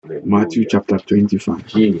Hallelujah. Matthew chapter 25.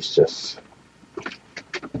 Jesus.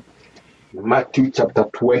 Matthew chapter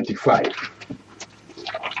 25.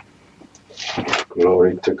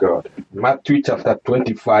 Glory to God. Matthew chapter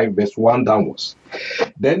 25, verse 1 downwards.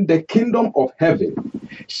 Then the kingdom of heaven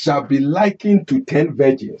shall be likened to 10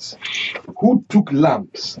 virgins who took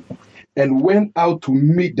lamps and went out to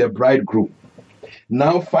meet the bridegroom.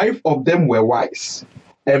 Now 5 of them were wise,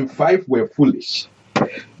 and 5 were foolish.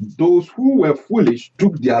 Those who were foolish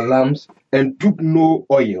took their lamps and took no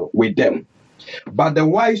oil with them. But the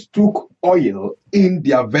wise took oil in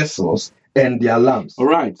their vessels and their lamps. All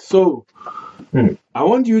right, so I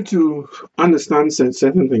want you to understand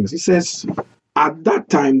certain things. It says, at that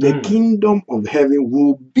time, the kingdom of heaven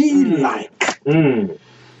will be like.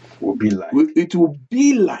 Will be like. It will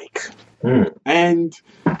be like. And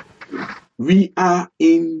we are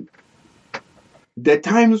in the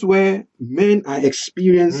times where men are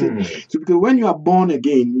experiencing. So because when you are born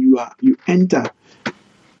again, you are in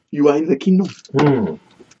the kingdom.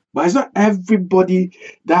 But it's not everybody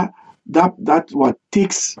that what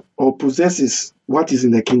takes or possesses what is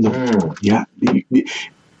in the kingdom. Yeah,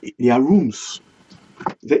 there are rooms.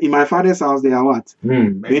 In my father's house, there are what?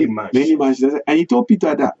 Many mansions. And he told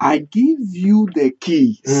Peter that I give you the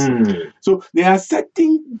keys. So there are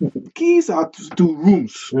certain keys are to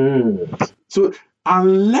rooms. So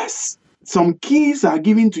unless some keys are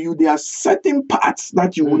given to you, there are certain parts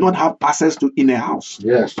that you will not have access to in a house.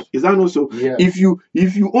 Yes. Is that also? Yes. If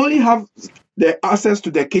you only have the access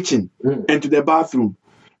to the kitchen and to the bathroom,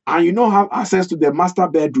 and you don't have access to the master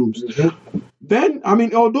bedrooms, then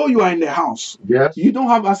although you are in the house, you don't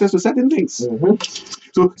have access to certain things.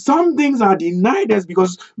 So some things are denied us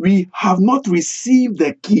because we have not received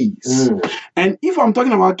the keys. And if I'm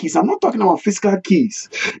talking about keys, I'm not talking about physical keys.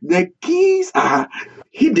 The keys are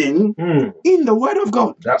hidden in the word of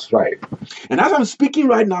God. That's right. And as I'm speaking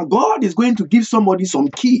right now, God is going to give somebody some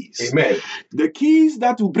keys. Amen. The keys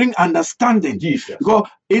that will bring understanding. Jesus. Because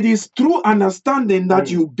it is through understanding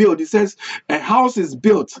that you build. It says a house is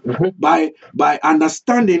built by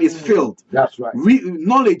understanding is filled. That's right.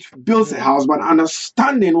 Knowledge builds a house, but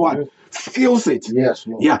understanding what? Fills it. Yes,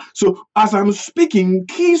 Lord. Yeah. So as I'm speaking,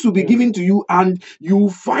 keys will be given to you, and you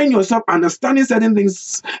find yourself understanding certain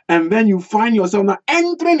things, and then you find yourself now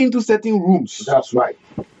entering into certain rooms. That's right.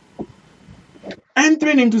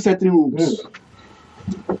 Entering into certain rooms.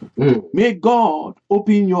 May God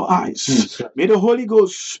open your eyes. May the Holy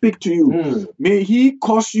Ghost speak to you. May He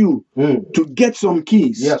cause you to get some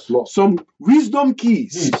keys. Yes, Lord. Some wisdom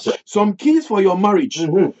keys. Some keys for your marriage.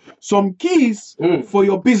 Some keys for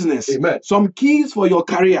your business. Amen. Some keys for your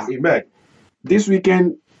career. Amen. This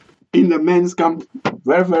weekend in the men's camp,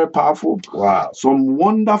 very, very powerful. Wow. Some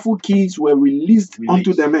wonderful keys were released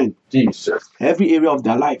unto the men. Jesus. Every area of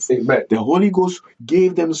their life. Amen. The Holy Ghost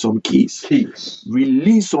gave them some keys.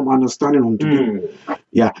 Release some understanding unto them.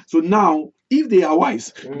 Yeah. So now, if they are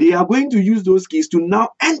wise, they are going to use those keys to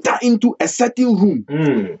now enter into a certain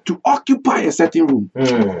room, to occupy a certain room.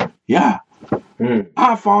 Yeah.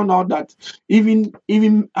 I found out that even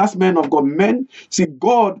as men of God,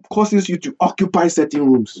 God causes you to occupy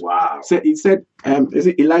certain rooms. Wow. He said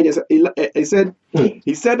Elijah.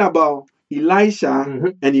 He said about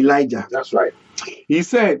Elisha and Elijah. That's right. He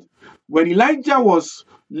said when Elijah was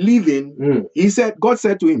leaving, God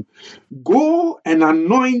said to him, "Go and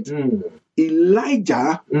anoint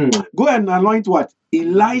Elijah. Go and anoint what?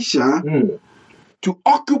 Elisha to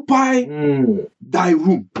occupy thy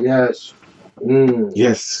room." Yes.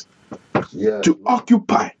 Yes. To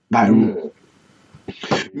occupy thy room.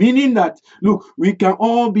 Meaning that, look, we can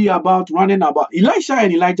all be about running about. Elisha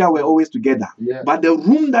and Elijah were always together. But the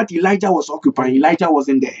room that Elijah was occupying, Elijah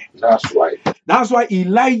wasn't there. That's right. That's why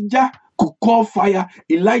Elijah could call fire.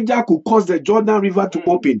 Elijah could cause the Jordan River to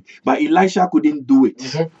open. But Elisha couldn't do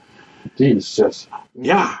it. Jesus.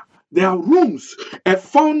 Yeah. There are rooms. A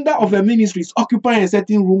founder of a ministry is occupying a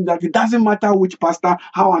certain room that it doesn't matter which pastor,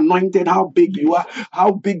 how anointed, how big you are,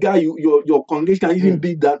 how bigger your congregation can even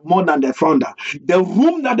be more than the founder. The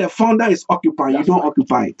room that the founder is occupying, you don't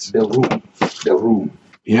occupy it. The room.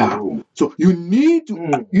 Yeah. So you need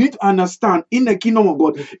to understand in the kingdom of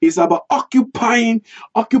God it's about occupying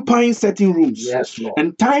certain rooms. Yes, Lord.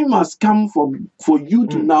 And time has come for you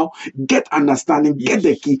to now get understanding, get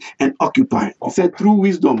the key and occupy. He said through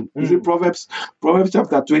wisdom. Is it Proverbs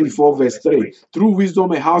chapter 24 verse 3. Through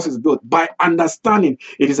wisdom a house is built. By understanding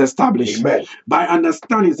it is established. Amen. By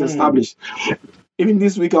understanding it's established. Even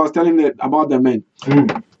this week I was telling about the men.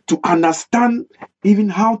 To understand even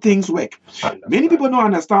how things work. Many people don't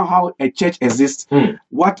understand how a church exists.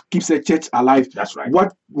 What keeps a church alive? That's right.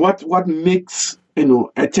 What makes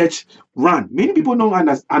a church run. Many people don't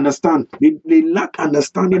understand. They lack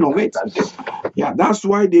understanding of it. Yeah, that's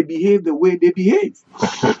why they behave the way they behave.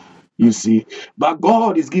 You see, but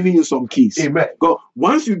God is giving you some keys. Amen. God,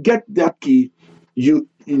 once you get that key, you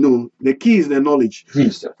know the key is the knowledge,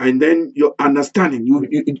 Jesus. and then your understanding.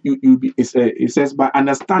 It says by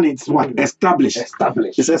understanding it's what established.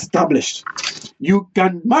 It's established. You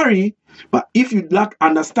can marry, but if you lack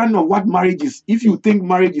understanding of what marriage is, if you think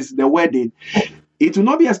marriage is the wedding, it will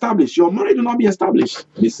not be established. Your marriage will not be established.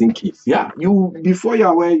 Missing keys. Yeah, before you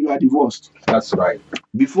are aware, you are divorced. That's right.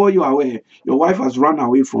 Before you are aware, your wife has run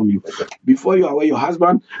away from you. Before you are aware, your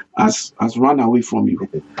husband has run away from you.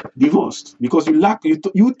 Divorced. Because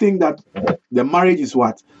you think that the marriage is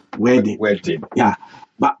what? Wedding. Yeah.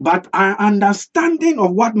 But our understanding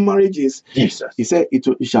of what marriage is, Jesus. He said it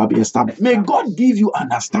shall be established. May God give you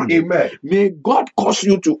understanding. Amen. May God cause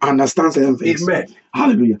you to understand certain things. Amen.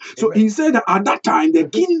 Hallelujah. So He said that at that time, the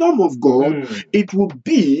kingdom of God, it will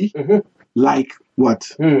be like what?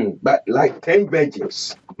 But like 10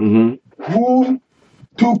 virgins who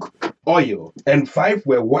took oil, and 5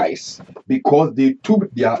 were wise because they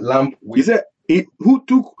took their lamp with. He said, who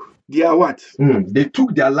took their what? They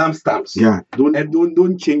took their lampstands. Yeah.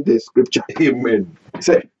 Don't change the scripture. Amen. He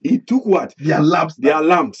said, he took what? Their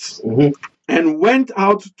lamps. And went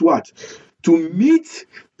out to what? To meet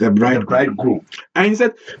the bridegroom. And he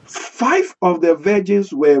said, 5 of the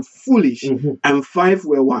virgins were foolish, and 5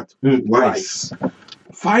 were what? Wise.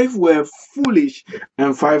 5 were foolish,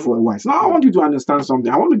 and 5 were wise. Now I want you to understand something.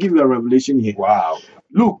 I want to give you a revelation here. Wow.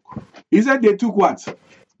 Look, he said they took what?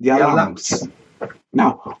 Their lamps.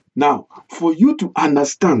 Now, for you to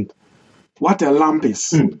understand what a lamp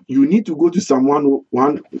is, you need to go to Psalm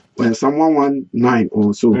 119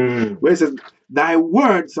 or so, where it says, "Thy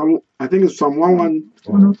word," I think it's Psalm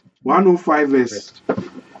 105 verse.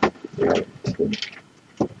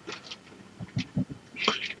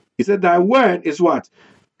 He said, "Thy word is what?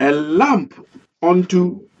 A lamp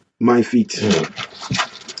unto my feet,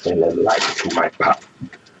 and a light to my path."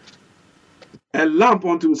 A lamp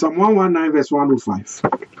unto Psalm 119 verse 105.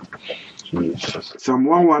 Jesus. Psalm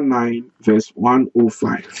 119 verse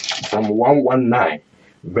 105. Psalm 119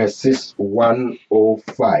 verses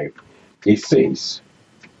 105. It says,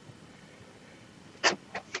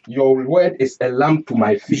 "Your word is a lamp to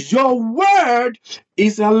my feet." Your word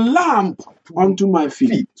is a lamp unto my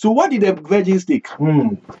feet. So what did the virgins take?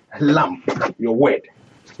 Lamp. Your word.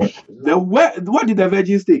 What did the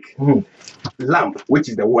virgins take? Lamp, which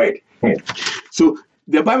is the word. So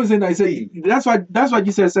the Bible said, that's why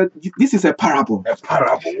Jesus said this is a parable. A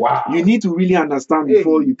parable. Wow. You need to really understand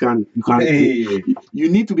before you can. You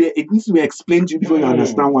need to it needs to be explained to you before you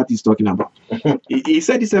understand what he's talking about. He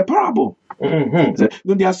said it's a parable. So,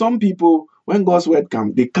 there are some people, when God's word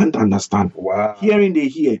comes, they can't understand. Wow. Hearing they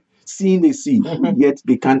hear, seeing they see, yet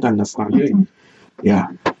they can't understand it. Yeah.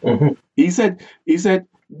 He said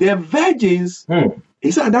the virgins. He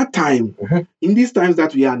said at that time, in these times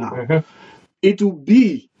that we are now, it will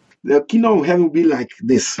be, the kingdom of heaven will be like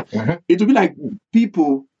this. It will be like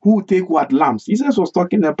people who take what? Lamps. Jesus was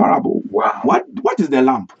talking a parable. Wow. What is the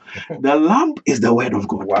lamp? The lamp is the word of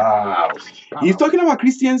God. Wow. He's talking about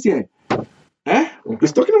Christians here.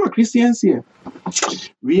 He's talking about Christians here.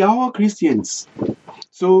 We are all Christians.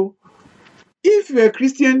 So if you're a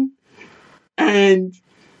Christian and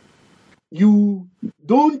you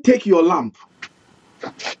don't take your lamp,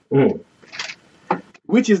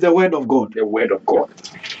 which is the word of God,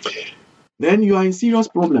 then you are in serious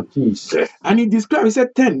problem. Jesus. And he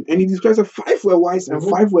said 10, and he describes that 5 were wise and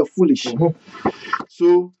 5 were foolish.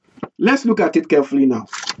 So let's look at it carefully now.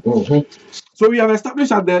 So we have established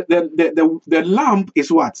that the lamp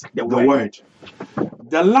is what? The word.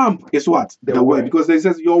 The lamp is what? The word. Because it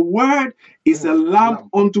says, your word is a lamp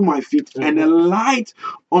unto my feet and a light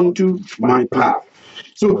unto my path.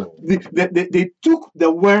 So they took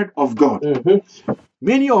the word of God.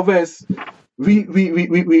 Many of us,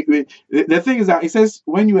 the thing is that it says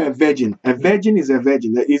when you are a virgin is a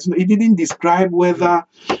virgin. It didn't describe whether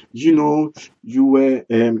you were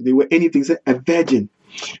they were anything. It said a virgin.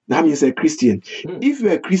 That means a Christian. If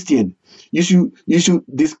you're a Christian, you should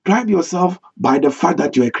describe yourself by the fact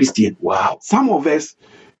that you're a Christian. Wow. Some of us,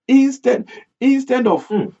 instead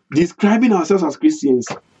of describing ourselves as Christians,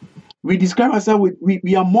 we describe ourselves with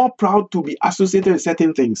we are more proud to be associated with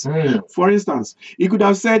certain things. For instance, he could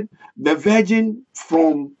have said the virgin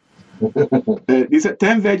from they said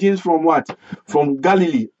 10 virgins from what? From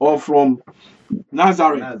Galilee or from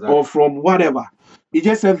Nazareth or from whatever. He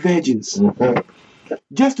just said virgins.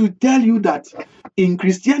 Just to tell you that in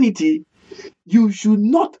Christianity, you should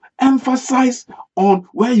not emphasize on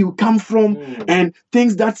where you come from and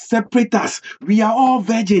things that separate us. We are all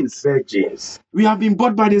virgins. Virgins. We have been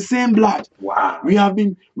bought by the same blood. Wow. We have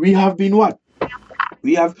been what?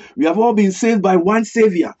 We have all been saved by one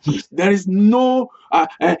Savior. There is no,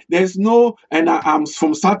 and I'm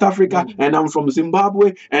from South Africa, and I'm from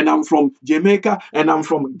Zimbabwe, and I'm from Jamaica, and I'm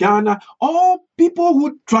from Ghana. All people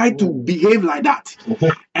who try to behave like that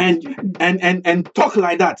and talk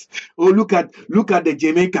like that. Oh, look at the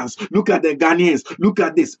Jamaicans, look at the Ghanaians, look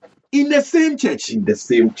at this. In the same church. In the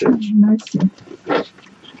same church.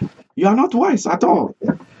 You are not wise at all.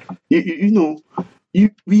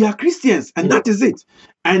 We are Christians, and that is it.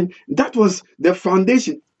 And that was the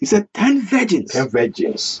foundation. He said 10 virgins. 10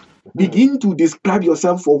 virgins. Begin to describe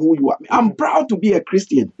yourself for who you are. I'm proud to be a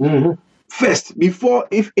Christian. First, before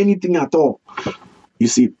if anything at all. You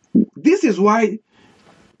see, this is why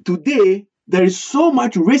today there is so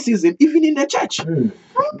much racism, even in the church.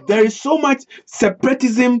 There is so much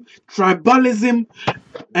separatism, tribalism,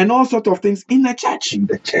 and all sorts of things in the church. In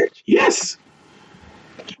the church. Yes.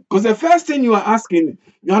 Because the first thing you are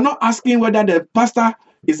not asking whether the pastor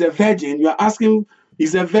is a virgin. You are asking,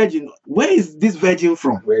 is a virgin. Where is this virgin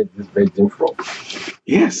from? Where is this virgin from?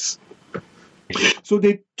 Yes. So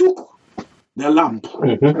they took the lamp,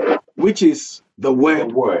 which is the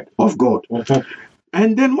word of God.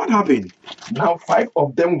 And then what happened? Now 5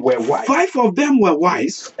 of them were wise. 5 of them were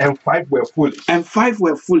wise. And 5 were foolish. And 5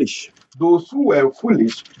 were foolish. Those who were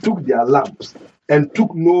foolish took their lamps and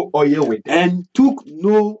took no oil with them. And took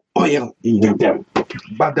no oil in them.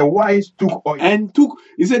 But the wise took oil. And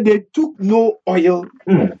he said they took no oil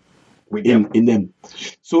with them. In them.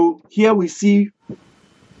 So here we see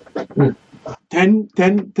 10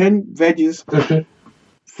 virgins,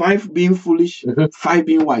 5 being foolish, 5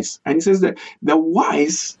 being wise. And he says that the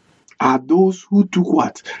wise are those who took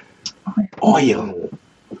what? Oil.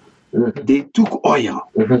 They took oil.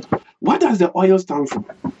 What does the oil stand for?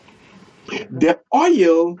 The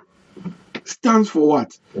oil stands for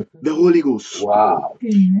what? The Holy Ghost. Wow.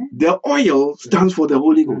 The oil stands for the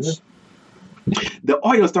Holy Ghost. The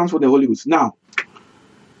oil stands for the Holy Ghost. Now,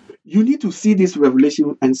 you need to see this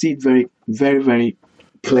revelation and see it very, very, very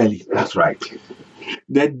clearly. That's right.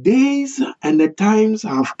 The days and the times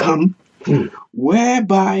have come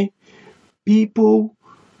whereby people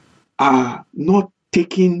are not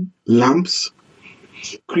taking lamps.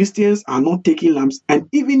 Christians are not taking lamps, and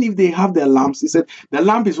even if they have their lamps, he said the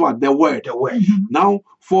lamp is what? The word. The word. Now,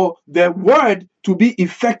 for the word to be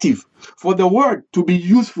effective, for the word to be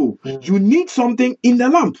useful, you need something in the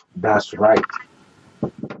lamp. That's right.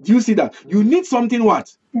 Do you see that? You need something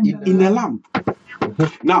what? In the lamp.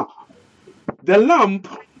 Now, the lamp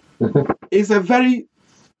is a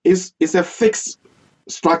fixed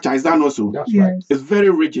structure. Is that not so? That's right. It's very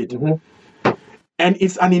rigid. And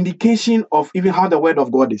it's an indication of even how the word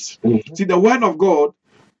of God is. See, the word of God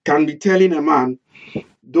can be telling a man,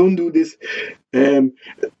 don't do this, do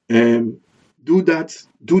that.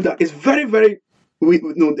 It's very, very,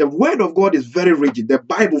 the word of God is very rigid. The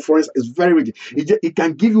Bible, for instance, is very rigid. It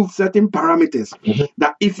can give you certain parameters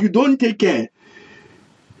that if you don't take care,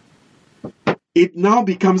 it now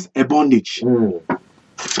becomes a bondage.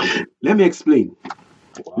 Let me explain.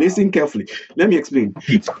 Wow. Listen carefully. Let me explain.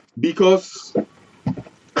 Because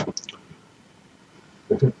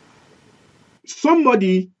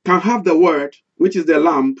somebody can have the word, which is the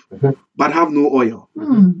lamp, but have no oil.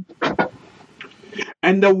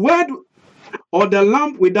 And the word or the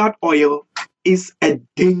lamp without oil is a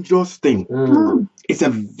dangerous thing. It's a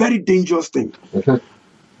very dangerous thing.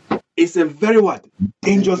 It's a very what?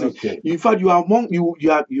 Dangerous thing. In fact, you are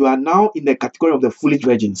now in the category of the foolish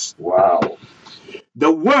virgins. Wow.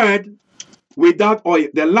 The word without oil,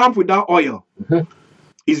 the lamp without oil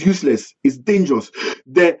is useless. It's dangerous.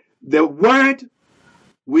 The word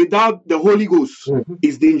without the Holy Ghost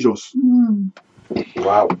is dangerous.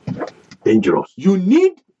 Wow. Dangerous. You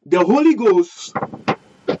need the Holy Ghost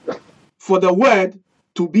for the word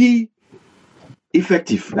to be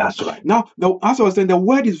effective. That's right. Now, as I was saying, the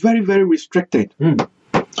word is very, very restricted.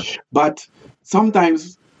 But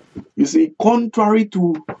sometimes, you see, contrary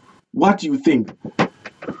to what you think,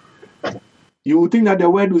 you would think that the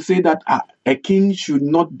word will say that a king should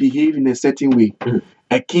not behave in a certain way.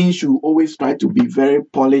 A king should always try to be very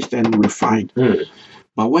polished and refined.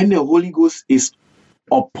 But when the Holy Ghost is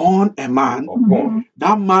upon a man,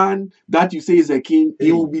 that man that you say is a king,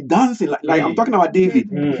 he will be dancing like I'm talking about David.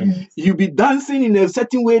 He'll be dancing in a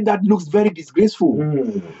certain way that looks very disgraceful.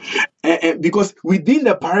 Because within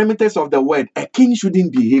the parameters of the word, a king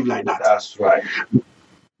shouldn't behave like that. That's right.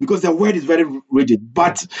 Because the word is very rigid.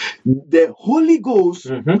 But the Holy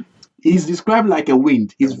Ghost He's described like a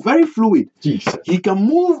wind. He's very fluid. Jesus. He can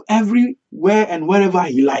move everywhere and wherever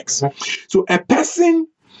he likes. So a person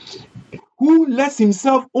who lets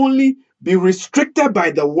himself only be restricted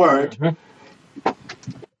by the word,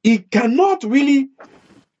 he cannot really,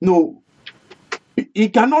 he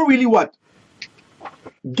cannot really what?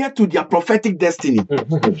 Get to their prophetic destiny.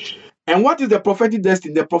 And what is the prophetic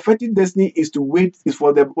destiny? The prophetic destiny is to wait, is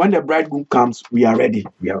for when the bridegroom comes, we are ready.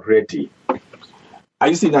 We are ready. Are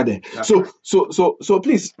you seeing that there? Yeah. So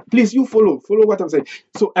please you follow what I'm saying.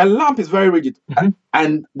 So a lamp is very rigid,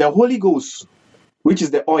 and the Holy Ghost, which is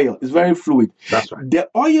the oil, is very fluid. That's right. The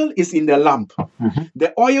oil is in the lamp.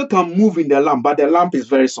 The oil can move in the lamp, but the lamp is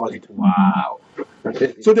very solid. Wow.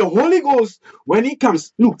 So the Holy Ghost, when he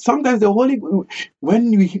comes, look, sometimes the word of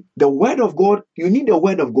God, you need the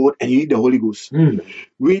word of God and you need the Holy Ghost.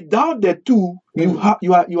 Without the two, you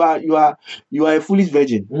are a foolish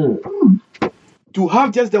virgin. To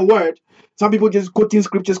have just the word, some people just quoting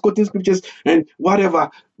scriptures, and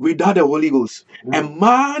whatever, without the Holy Ghost. A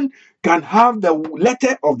man can have the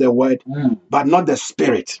letter of the word, but not the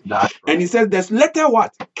spirit. That's right. And he says, "This letter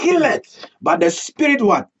what? Kill it, but the spirit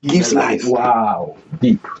what? Gives life." Wow.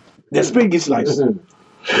 Deep. The spirit gives life.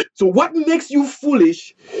 So what makes you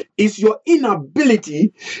foolish is your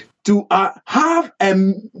inability to accept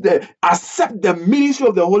the ministry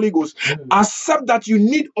of the Holy Ghost. Accept that you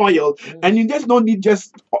need oil, and you just don't need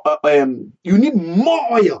just you need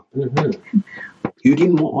more oil. You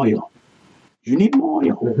need more oil. You need more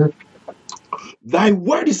oil. Thy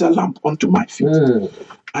word is a lamp unto my feet.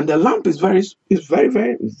 And the lamp is very.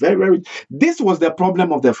 This was the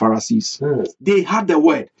problem of the Pharisees. They had the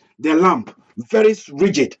word, the lamp, very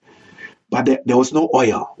rigid, but there was no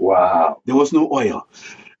oil. Wow. There was no oil.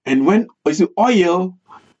 And when you see oil,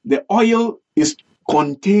 the oil is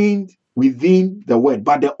contained within the word,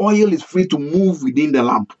 but the oil is free to move within the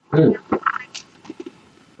lamp.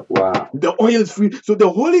 Wow. The oil is free. So the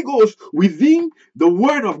Holy Ghost within the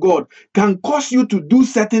word of God can cause you to do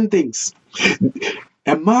certain things.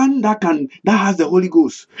 A man that has the Holy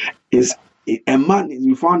Ghost is a man.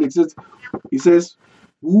 We found it says,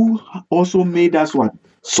 who also made us what?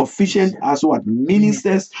 Sufficient as what?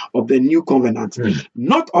 Ministers of the new covenant.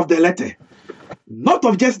 Not of the letter, not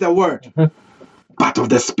of just the word, but of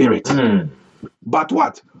the spirit. But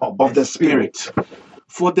what? Of the spirit.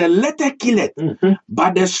 For the letter killeth,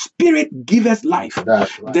 but the spirit giveth life.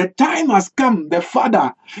 That's right. The time has come. The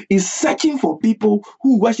Father is searching for people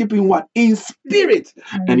who worship Him what? In spirit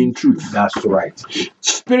and in truth. That's right.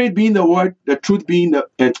 Spirit being the word, the truth being the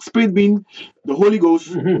spirit being the Holy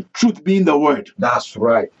Ghost, truth being the word. That's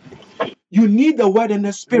right. You need the word and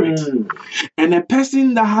the spirit. And a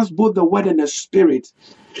person that has both the word and the spirit,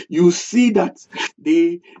 you see that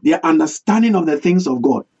their understanding of the things of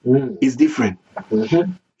God is different.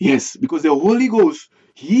 Yes, because the Holy Ghost,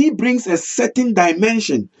 He brings a certain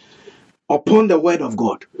dimension upon the word of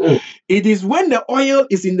God. It is when the oil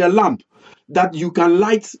is in the lamp that you can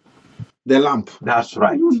light the lamp. That's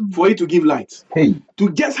right. For it to give light. Hey.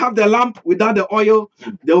 To just have the lamp without the oil,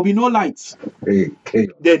 there will be no light. Hey.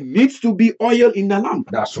 There needs to be oil in the lamp.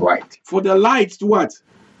 That's right. For the light to what?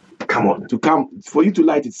 Come on. To come, for you to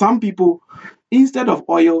light it. Some people, instead of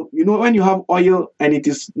oil, when you have oil and it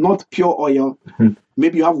is not pure oil,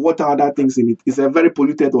 maybe you have water, other things in it. It's a very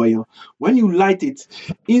polluted oil. When you light it,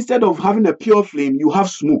 instead of having a pure flame, you have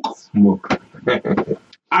smoke.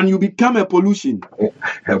 And you become a pollution.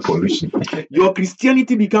 A pollution. Your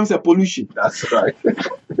Christianity becomes a pollution. That's right.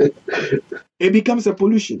 It becomes a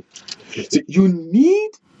pollution. So you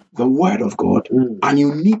need the word of God and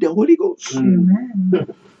you need the Holy Ghost.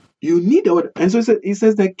 You need the word. And so it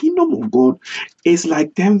says the kingdom of God is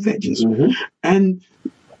like 10 virgins. And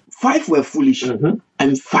 5 were foolish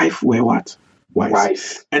and 5 were what?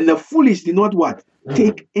 Wise. And the foolish did not what?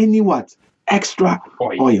 Take any what? Extra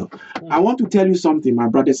oil. I want to tell you something, my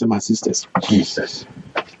brothers and my sisters. Jesus.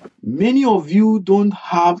 Many of you don't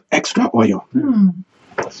have extra oil.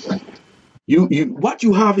 What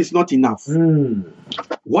you have is not enough.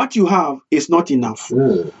 What you have is not enough.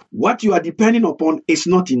 What you are depending upon is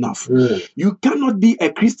not enough. You cannot be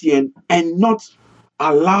a Christian and not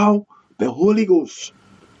allow the Holy Ghost.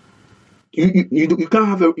 You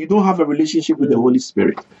don't have a relationship with the Holy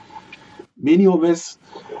Spirit. Many of us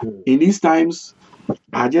in these times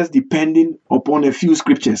are just depending upon a few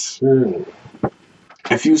scriptures.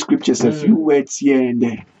 A few scriptures, a few words here and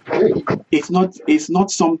there. It's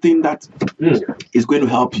not something that is going to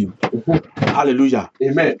help you. Hallelujah.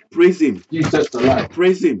 Amen. Praise Him. Jesus alive.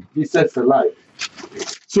 Praise Him. Jesus alive.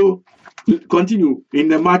 So Continue in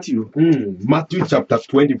the Matthew. Matthew chapter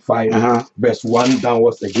 25, verse 1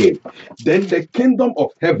 downwards again. Then the kingdom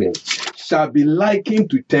of heaven shall be likened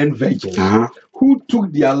to 10 virgins who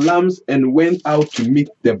took their lamps and went out to meet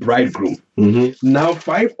the bridegroom. Now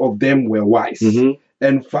 5 of them were wise,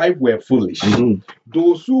 and 5 were foolish.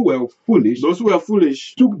 Those who were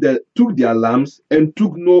foolish took their lamps and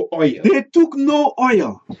took no oil. They took no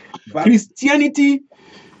oil. But Christianity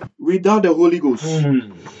without the Holy Ghost.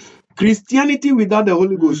 Christianity without the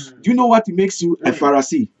Holy Ghost. Do you know what makes you a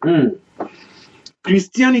Pharisee?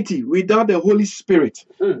 Christianity without the Holy Spirit,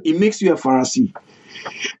 it makes you a Pharisee.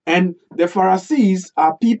 And the Pharisees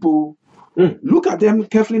are people, look at them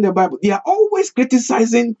carefully in the Bible. They are always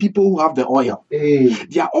criticizing people who have the oil.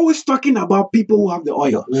 They are always talking about people who have the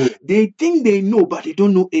oil. They think they know, but they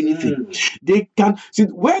don't know anything. They can see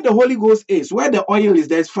where the Holy Ghost is, where the oil is,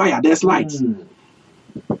 there's fire, there's light.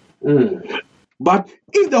 But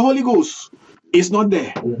if the Holy Ghost is not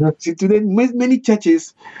there, see today many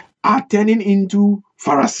churches are turning into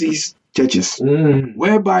Pharisees churches,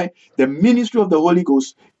 whereby the ministry of the Holy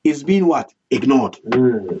Ghost is being what? Ignored.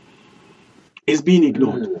 It's being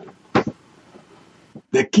ignored.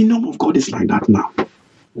 The kingdom of God is like that now.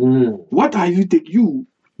 What have you taken? You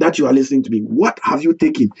that you are listening to me, what have you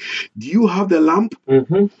taken? Do you have the lamp?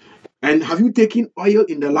 And have you taken oil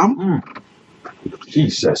in the lamp?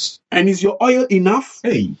 Jesus. And is your oil enough?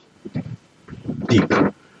 Hey. Deep.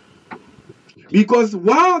 Because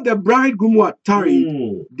while the bridegroom was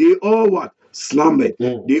tarried, they all what? Slumbered.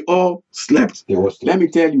 They all slept. Let me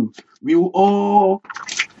tell you, we will all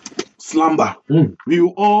slumber. We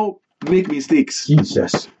will all make mistakes.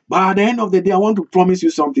 Jesus. But at the end of the day, I want to promise you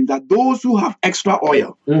something, that those who have extra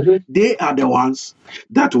oil, they are the ones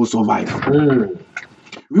that will survive.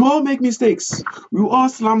 We all make mistakes. We all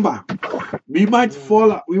slumber. We might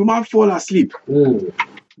fall asleep.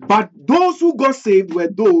 But those who got saved were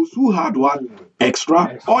those who had what?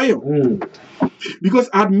 Extra oil. Because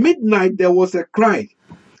at midnight there was a cry,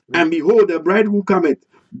 and behold, the bridegroom cometh.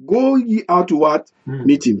 Go ye out to what?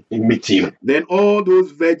 Meet him. Then all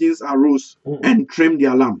those virgins arose and trimmed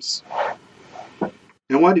their lamps.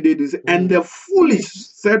 And what did they do? And the foolish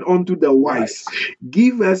said unto the wise,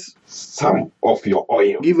 give us some of your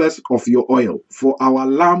oil. Give us of your oil, for our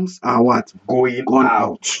lamps are what? Gone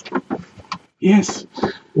out. Yes.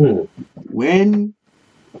 When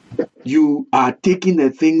you are taking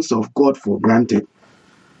the things of God for granted,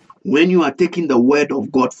 when you are taking the word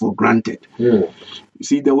of God for granted, you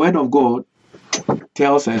see, the word of God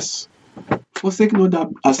tells us, forsake not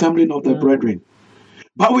the assembling of the brethren.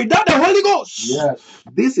 But without the Holy Ghost,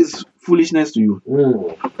 this is foolishness to you.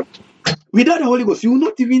 Without the Holy Ghost, you will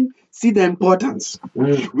not even see the importance.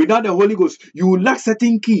 Without the Holy Ghost, you will lack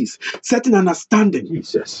certain keys, certain understanding.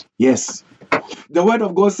 Jesus. Yes. The word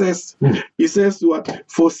of God says, it says what?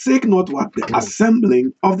 Forsake not what? The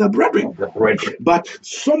assembling of the brethren. But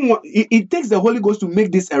it takes the Holy Ghost to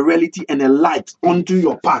make this a reality and a light onto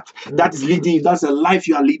your path that is leading you. That's a life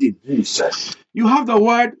you are leading. Jesus. You have the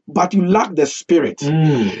word, but you lack the spirit.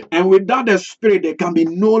 And without the spirit, there can be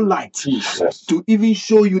no light to even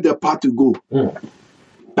show you the path to go.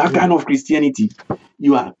 That kind of Christianity,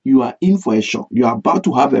 you are in for a shock. You are about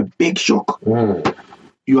to have a big shock.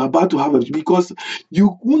 You are about to have it, because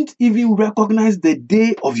you won't even recognize the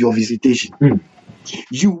day of your visitation.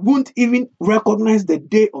 You won't even recognize the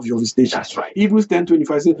day of your visitation. That's right. Hebrews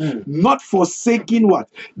 10:25 says, not forsaking what?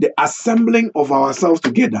 The assembling of ourselves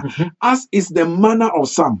together, as is the manner of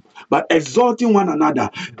some, but exalting one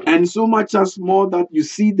another. And so much as more that you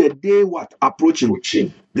see the day what? Approaching.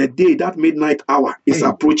 The day, that midnight hour is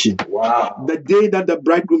approaching. Wow. The day that the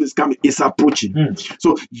bridegroom is coming is approaching.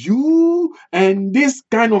 So you and this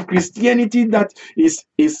kind of Christianity that is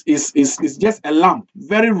just a lamp,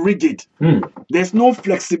 very rigid. There's no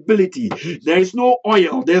flexibility. There is no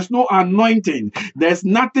oil. There's no anointing. There's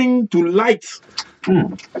nothing to light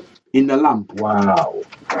in the lamp. Wow.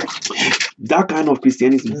 That kind of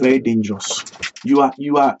Christianity is very dangerous. You are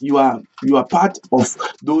part of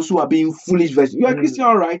those who are being foolish. You are a Christian,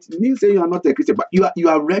 all right? You didn't say you are not a Christian, but you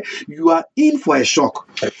are in for a shock.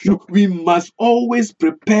 We must always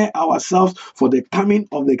prepare ourselves for the coming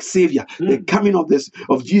of the Savior, the coming of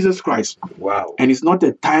Jesus Christ. Wow. And it's not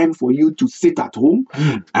a time for you to sit at home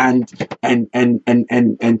and think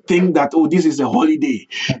that, oh, this is a holiday.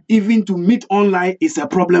 Even to meet online is a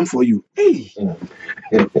problem for you. Hey.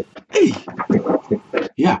 Hey.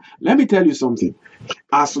 Yeah, let me tell you something.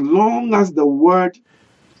 As long as the word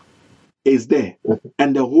is there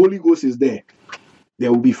and the Holy Ghost is there,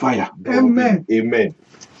 there will be fire. Amen.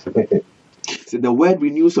 So the word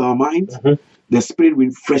renews our mind. the Spirit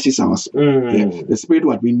refreshes our spirit. Yeah. The Spirit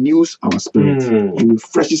what renews our spirit. It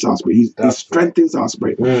refreshes our spirit. It strengthens our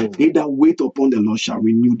spirit. They that wait upon the Lord shall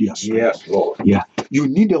renew their spirit. Yes, Lord. Yeah. You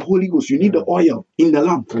need the Holy Ghost. You need the oil in the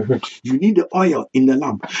lamp. You need the oil in the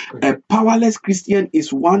lamp. A powerless Christian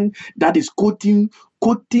is one that is quoting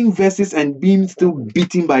verses and being still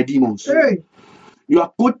beaten by demons. Hey. You are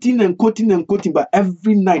quoting and quoting and quoting, but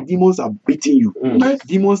every night demons are beating you.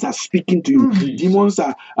 Demons are speaking to you. Demons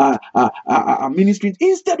are ministering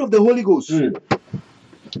instead of the Holy Ghost.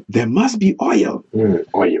 There must be oil.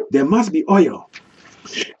 Oil. There must be oil.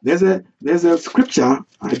 There's a scripture,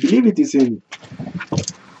 I believe it is in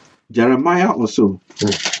Jeremiah or so.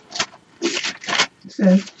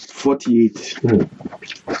 Says, 48.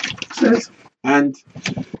 says, And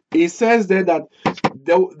it says there that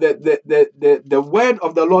the word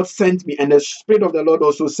of the Lord sent me, and the Spirit of the Lord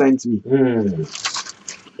also sent me.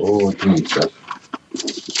 Oh, Jesus.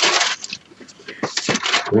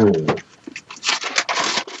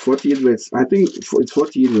 48 verse, I think it's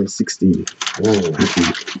 48 verse 16. I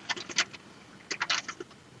think.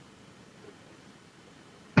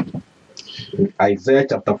 Isaiah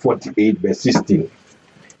chapter 48, verse 16.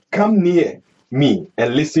 Come near me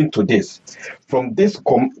and listen to this. From this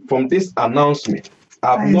announcement,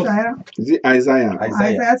 I've not. Isaiah, Is it Isaiah?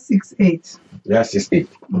 Isaiah 6:8. Yes, it's it.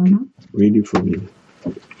 Read it for me.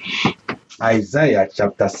 Isaiah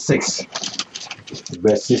chapter 6,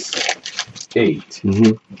 verses 8.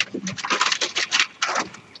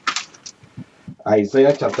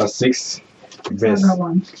 Isaiah chapter 6, verse. Another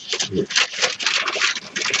one.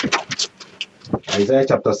 Isaiah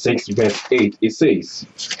chapter 6, verse 8. It says,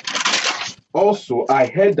 also I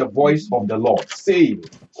heard the voice of the Lord saying,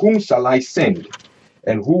 whom shall I send?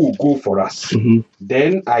 And who will go for us?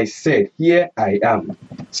 Then I said, here I am,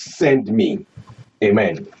 send me.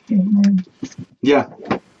 Amen. Amen. Yeah.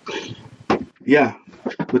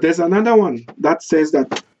 But there's another one that says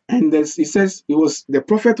that, and it says the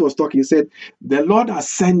prophet was talking. He said, the Lord has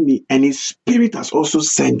sent me, and his Spirit has also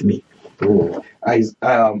sent me.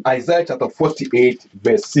 Isaiah chapter 48,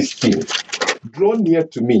 verse 16. Draw near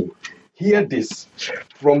to me. Hear this.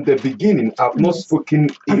 From the beginning, I've not spoken.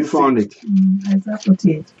 You found it. Isaiah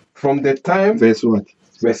 48. From the time. Verse what?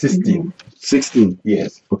 Verse 16. 16.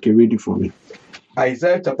 Yes. Okay, read it for me.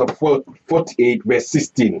 Isaiah chapter 48, verse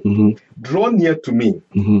 16. Draw near to me.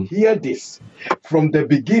 Hear this. From the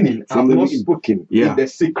beginning, I've not spoken in the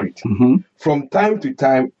secret. From time to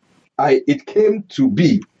time, it came to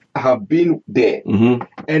be. I have been there.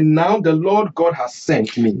 And now the Lord God has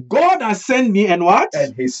sent me. God has sent me, and what?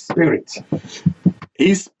 And his Spirit.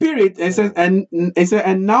 His Spirit, it says, and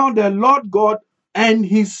now the Lord God and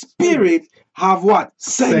his Spirit have what?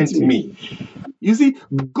 Sent me. You see,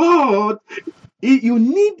 God, you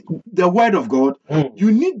need the word of God.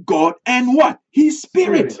 You need God and what? His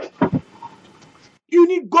Spirit. You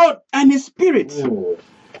need God and his Spirit.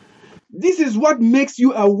 This is what makes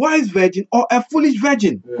you a wise virgin or a foolish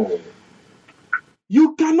virgin.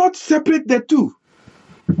 You cannot separate the two.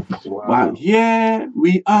 But here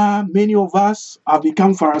we are, many of us have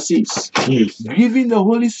become Pharisees, grieving the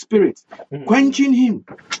Holy Spirit, quenching him,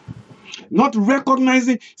 not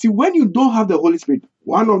recognizing. See, when you don't have the Holy Spirit,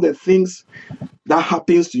 one of the things that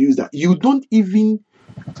happens to you is that you don't even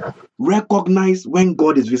recognize when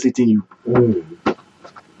God is visiting you.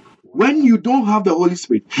 When you don't have the Holy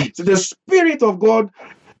Spirit, so the Spirit of God,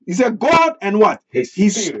 he said, God and what? His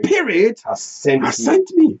Spirit has sent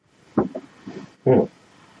me.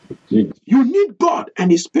 You need God and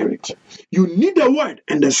his Spirit. You need the Word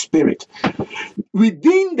and the Spirit.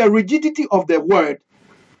 Within the rigidity of the Word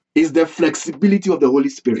is the flexibility of the Holy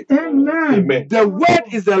Spirit. Amen. The Word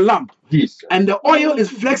is the lamp, and the oil is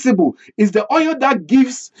flexible. Is the oil that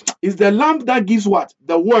gives, is the lamp that gives what?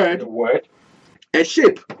 The Word. A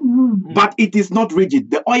shape, but it is not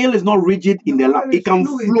rigid. The oil is not rigid in the lamp. It can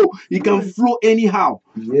flow. It can flow anyhow.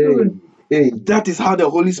 That is how the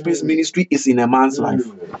Holy Spirit's ministry is in a man's life.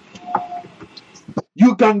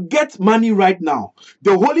 You can get money right now.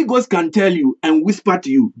 The Holy Ghost can tell you and whisper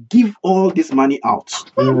to you, give all this money out.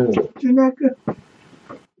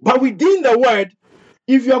 But within the word,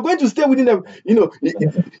 if you are going to stay within the,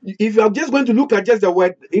 if you are just going to look at just the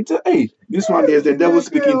word, it's hey, this one there's the devil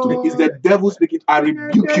speaking to me. It's the devil speaking. I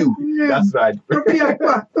rebuke you. That's right.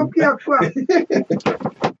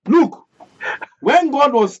 Look, when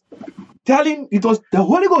God was telling, it was the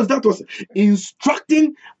Holy Ghost that was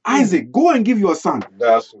instructing Isaac, go and give your son.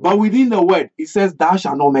 But within the word, it says, thou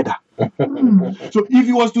shalt not murder. So if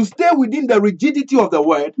he was to stay within the rigidity of the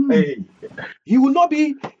word, he will not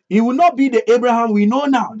be the Abraham we know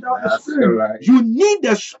now. That's right. You need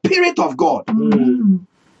the Spirit of God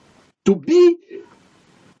to to be,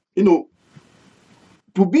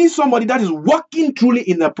 to be somebody that is walking truly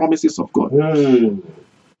in the promises of God.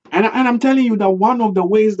 And I'm telling you that one of the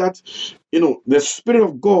ways that, the Spirit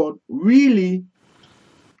of God really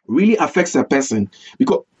affects a person,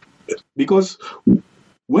 because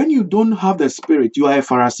when you don't have the Spirit, you are a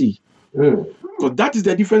Pharisee. Because that is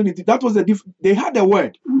the difference. That was the difference. They had the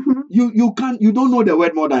word. You don't know the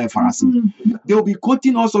word more than a Pharisee. They'll be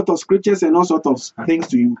quoting all sorts of scriptures and all sorts of things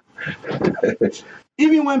to you.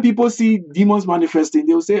 Even when people see demons manifesting,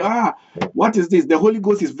 they'll say, what is this? The Holy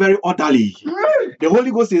Ghost is very orderly. The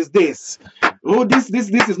Holy Ghost is this. Oh, this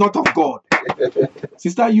is not of God.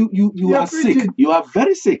 Sister, you are sick. You are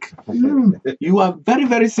very sick. You are very,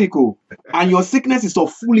 very sick. Oh. And your sickness is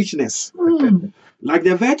of foolishness. Like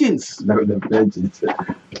the virgins.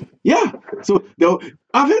 Yeah. So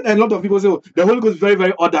I've heard a lot of people say, the Holy Ghost is very,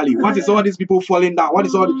 very orderly. What is all these people falling down? What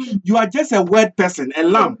is all this? You are just a word person, a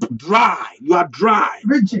lamp, dry. You are dry.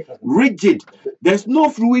 Rigid. There's no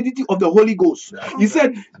fluidity of the Holy Ghost. He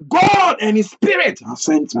said, God and His Spirit have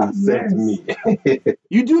sent me.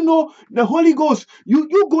 You do know the Holy Ghost.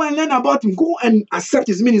 You go and learn about Him. Go and accept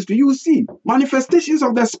His ministry. You will see manifestations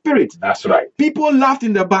of the Spirit. That's right. People laughed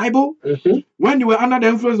in the Bible when they were under the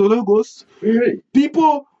influence of the Holy Ghost.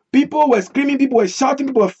 People were screaming, people were shouting,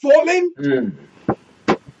 people were falling.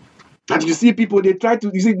 And you see people, they try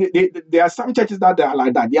to, you see, there are some churches that are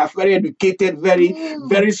like that. They are very educated,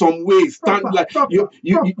 very some ways.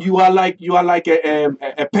 You are like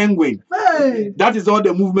a penguin. Hey. That is all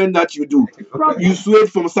the movement that you do. You sway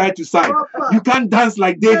from side to side. You can't dance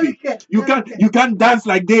like David. You can't dance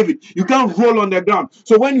like David. You can't roll on the ground.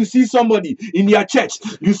 So when you see somebody in their church,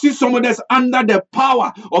 you see someone that's under the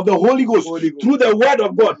power of the Holy Ghost through the word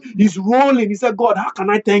of God. He's rolling. He said, God, how can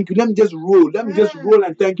I thank you? Let me just roll. Let me just roll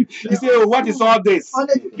and thank you. He said, oh, what is all this?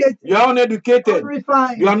 Uneducated. You are uneducated.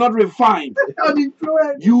 Unrefined. You are not refined.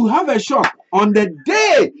 Uninfluenced. You have a shock on the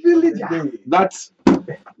day Villager. that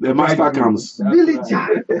the master comes.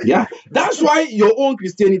 Villager. Yeah, that's why your own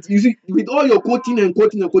Christianity, you see, with all your quoting,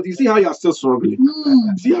 you see how you are still struggling.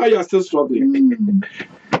 See how you are still struggling.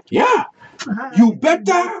 Yeah, you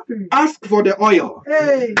better ask for the oil.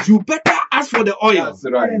 Hey. You better ask for the oil. That's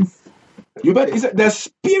right. Yes. You better. He said, the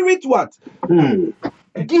Spirit what?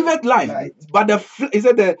 Giveth life, but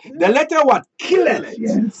the letter what? Killeth.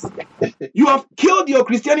 Yes. You have killed your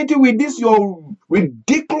Christianity with this your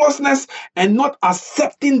ridiculousness and not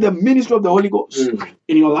accepting the ministry of the Holy Ghost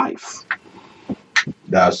in your life.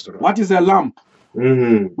 That's right. What is a lamp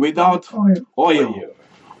without oil?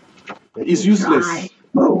 It's useless.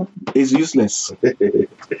 Oh. It's useless.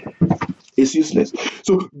 It's useless.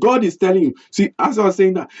 So God is telling you. See, as I was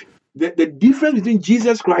saying that the difference between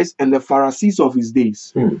Jesus Christ and the Pharisees of his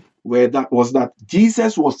days was that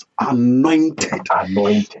Jesus was anointed.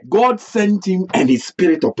 God sent him and his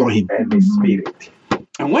Spirit upon him. And the Spirit.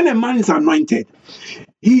 And when a man is anointed,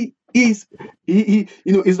 he it's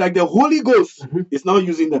like the Holy Ghost is now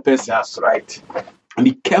using the person. That's right. And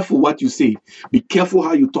be careful what you say. Be careful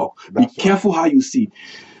how you talk. Be careful how you see.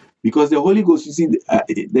 Because the Holy Ghost, you see,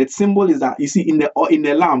 the symbol is that, you see, in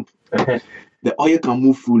the lamp, the oil can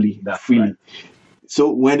move freely. Right.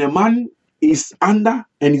 So when a man is under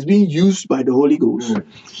and is being used by the Holy Ghost,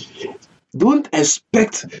 don't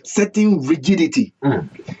expect certain rigidity.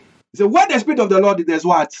 So where the Spirit of the Lord is, there's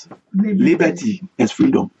what? Liberty and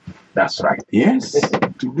freedom. That's right. Yes.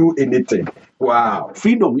 To do anything. Wow.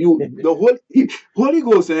 Freedom. The Holy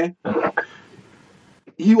Ghost,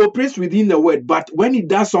 he operates within the word, but when he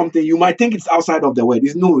does something, you might think it's outside of the word.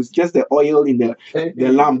 It's just the oil in the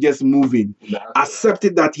lamp just moving.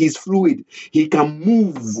 Accepted that he's fluid. He can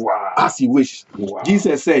move as he wishes. Wow.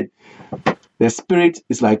 Jesus said, the Spirit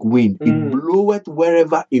is like wind. It bloweth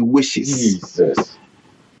wherever it wishes. Jesus.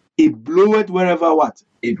 It bloweth wherever what?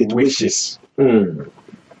 It wishes.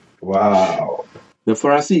 Wow. The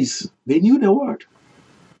Pharisees, they knew the word,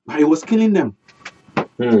 but it was killing them.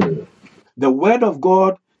 The word of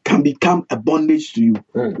God can become a bondage to you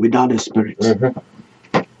without the Spirit.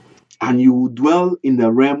 And you will dwell in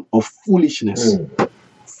the realm of foolishness.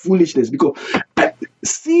 Foolishness. Because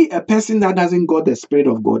see a person that hasn't got the Spirit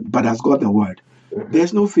of God, but has got the word.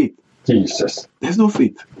 There's no faith. Jesus. There's no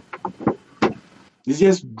faith. It's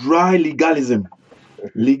just dry legalism.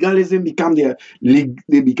 Legalism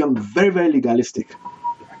they become very, very legalistic.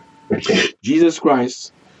 Jesus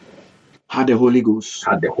Christ had the Holy Ghost.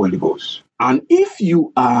 Had the Holy Ghost. And if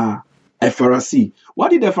you are a Pharisee.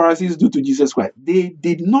 What did the Pharisees do to Jesus Christ? They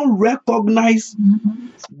did not recognize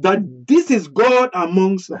that this is God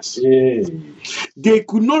amongst us. Yeah. They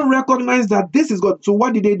could not recognize that this is God. So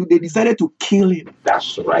what did they do? They decided to kill him.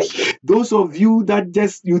 That's right. Those of you that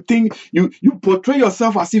just you think you portray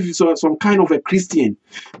yourself as if you're some kind of a Christian,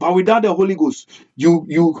 but without the Holy Ghost,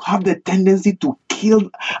 you have the tendency to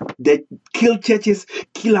kill churches,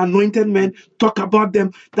 kill anointed men, talk about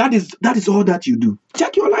them. That is all that you do.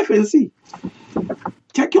 Check your life and see.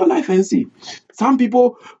 Check your life and see. Some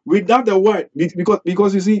people without the word,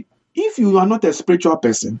 because you see, if you are not a spiritual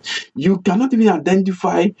person, you cannot even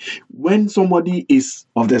identify when somebody is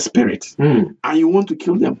of the spirit and you want to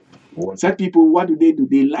kill them. Such people, what do?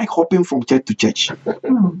 They like hopping from church to church.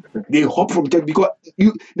 They hop from church because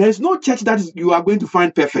there is no church that you are going to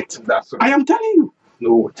find perfect. That's right. I am telling you.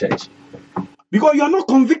 No church. Because you are not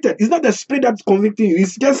convicted. It's not the spirit that's convicting you.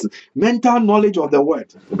 It's just mental knowledge of the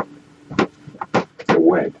word. The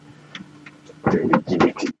word. The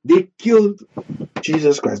rigidity. They killed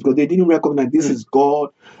Jesus Christ because they didn't recognize this is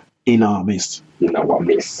God in our midst. In our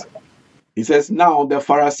midst. He says, now the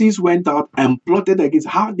Pharisees went out and plotted against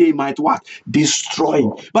how they might what? Destroy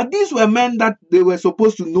him. But these were men that they were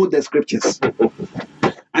supposed to know the scriptures.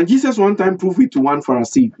 And Jesus one time proved it to one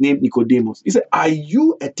Pharisee named Nicodemus. He said, are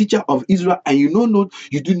you a teacher of Israel and you do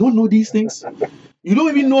not know these things? You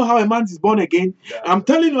don't even know how a man is born again. I'm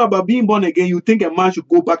telling you about being born again. You think a man should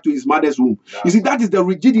go back to his mother's womb. You see, that is the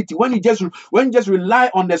rigidity. When you just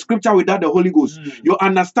rely on the scripture without the Holy Ghost, your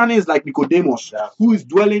understanding is like Nicodemus, who is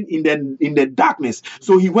dwelling in the darkness.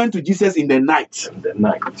 So he went to Jesus in the night.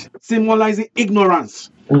 Symbolizing ignorance.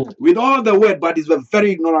 With all the word, but he's a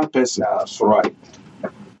very ignorant person. That's right.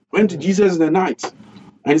 Went to Jesus in the night.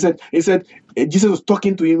 And he said, Jesus was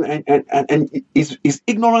talking to him and his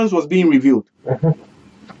ignorance was being revealed.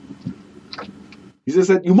 Jesus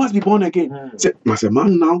said, you must be born again. He said, must a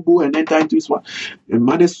man now go and enter into his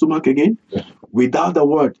mother's stomach again? Without the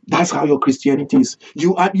word, that's how your Christianity is.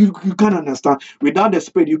 You can't understand. Without the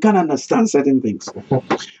spirit, you can't understand certain things.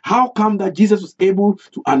 How come that Jesus was able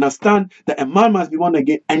to understand that a man must be born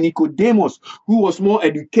again? And Nicodemus, who was more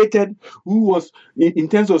educated, who was in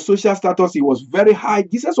terms of social status, he was very high.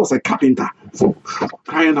 Jesus was a carpenter, for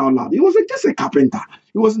crying out loud. He was just a carpenter.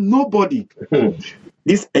 He was nobody.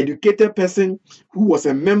 This educated person who was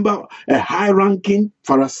a member, a high-ranking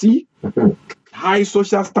Pharisee, high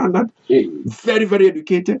social standard, very, very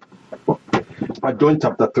educated. But John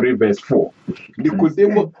chapter 3 verse 4.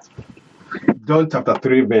 Nicodemus, John chapter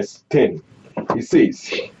 3 verse 10. It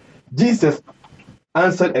says, Jesus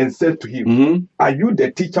answered and said to him, are you the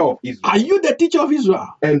teacher of Israel? Are you the teacher of Israel?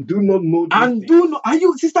 And do not know these things? Are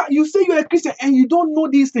you, sister, you say you're a Christian and you don't know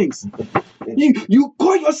these things. You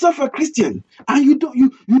call yourself a Christian and you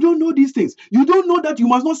don't know these things. You don't know that you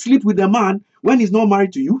must not sleep with a man when he's not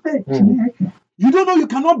married to you. You don't know you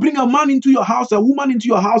cannot bring a man into your house, a woman into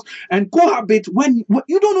your house and cohabit when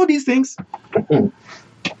you don't know these things. And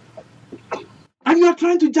you are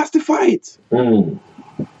trying to justify it.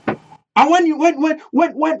 And when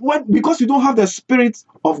because you don't have the spirit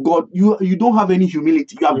of God, you don't have any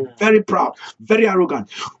humility. You are very proud, very arrogant.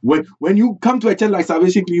 When you come to a church like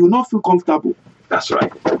Salvation, you will not feel comfortable. That's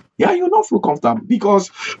right. Yeah, you'll not feel comfortable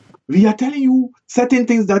because we are telling you certain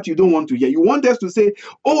things that you don't want to hear. You want us to say,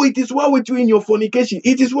 oh, it is well with you in your fornication.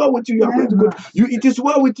 It is well with you. You are going to go. It is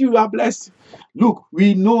well with you. You are blessed. Look,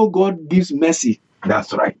 we know God gives mercy.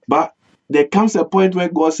 That's right. But there comes a point where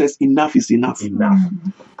God says, enough is enough. Enough.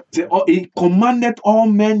 He commanded all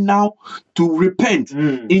men now to repent.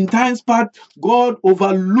 In times past, God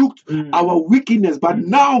overlooked our wickedness, but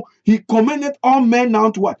now he commanded all men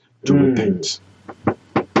now to what? To repent.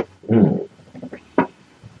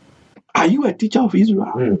 Are you a teacher of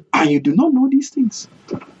Israel and you do not know these things?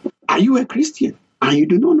 Are you a Christian and you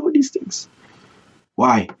do not know these things?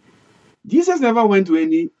 Why? Jesus never went to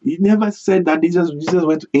he never said that Jesus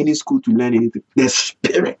went to any school to learn anything. The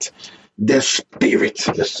Spirit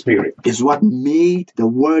is what made the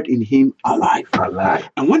word in him alive.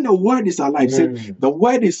 And when the word is alive, say, the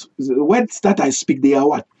words that I speak, they are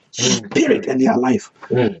what? Spirit, and they are life.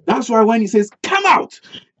 That's why when he says, come out,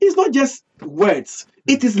 it's not just words.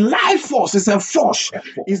 It is life force. It's a force.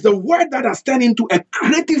 It's the word that has turned into a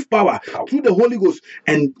creative power through the Holy Ghost.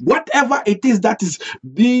 And whatever it is that is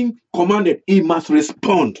being commanded, it must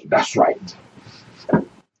respond. That's right.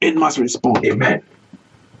 It must respond. Amen.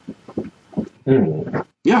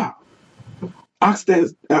 Yeah. Acts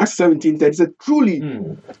 17:30 said,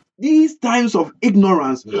 truly, these times of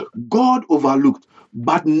ignorance God overlooked,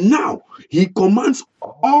 but now he commands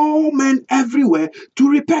all men everywhere to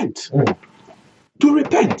repent. To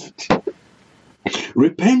repent.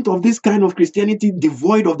 Repent of this kind of Christianity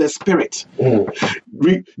devoid of the Spirit.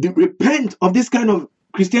 Repent of this kind of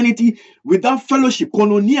Christianity without fellowship,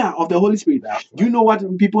 koinonia of the Holy Spirit. Do you know what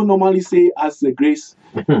people normally say as the grace?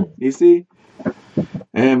 They say,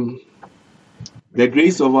 the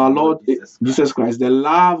grace of our Lord Jesus Christ, the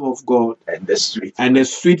love of God, And the sweet. and the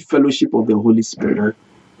sweet fellowship of the Holy Spirit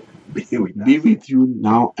Be with us. be with you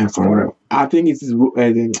now and forever. I think it is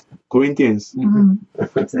Corinthians, 2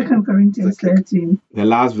 Corinthians 13. the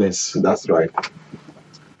last verse. That's right.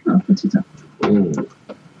 I'll put it up.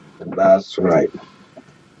 That's right.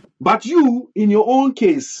 But you, in your own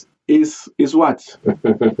case, is what?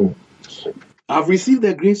 I've received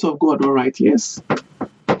the grace of God, all right, yes.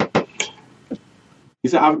 He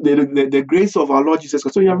said, the grace of our Lord Jesus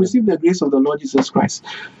Christ. So you have received the grace of the Lord Jesus Christ.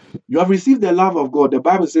 You have received the love of God. The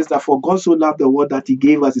Bible says that for God so loved the world that he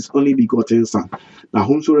gave us his only begotten Son, that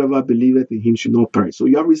whomsoever believeth in him should not perish. So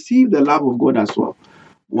you have received the love of God as well.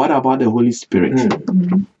 What about the Holy Spirit?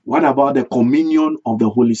 What about the communion of the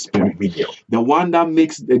Holy Spirit? The one that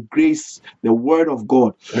makes the grace, the word of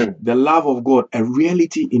God, the love of God a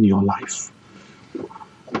reality in your life.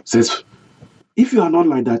 Says, if you are not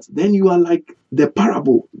like that, then you are like the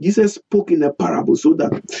parable. Jesus spoke in a parable so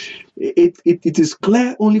that it is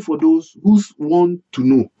clear only for those who want to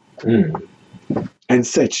know and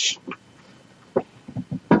search.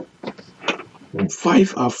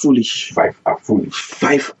 5 are foolish. 5 are foolish.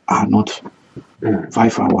 5 are not.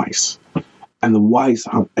 5 are wise. And the wise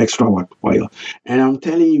have extra oil. And I'm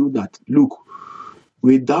telling you that, look,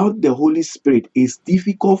 without the Holy Spirit, it's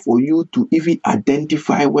difficult for you to even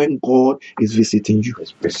identify when God is visiting you.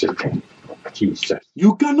 It's visiting. Jesus.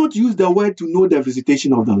 You cannot use the word to know the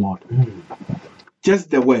visitation of the Lord. Just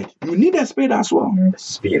the word. You need a spirit as well. The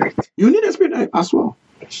Spirit. You need a spirit as well.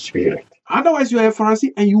 The Spirit. Otherwise, you are a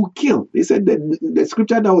Pharisee and you kill. They said that the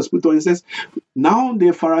scripture that was put on, it says, now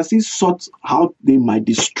the Pharisees sought how they might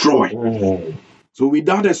destroy. So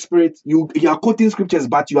without the Spirit, you are quoting scriptures,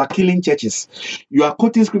 but you are killing churches. You are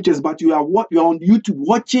quoting scriptures, but you are on YouTube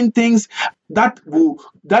watching things that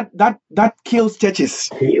kills churches,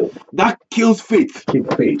 Heal. that kills faith.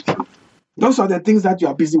 Keep faith. Those are the things that you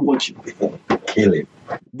are busy watching. Kill it.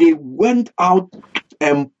 They went out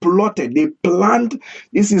and plotted. They planned.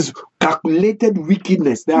 This is calculated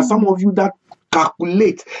wickedness. There are some of you that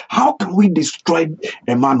calculate, how can we destroy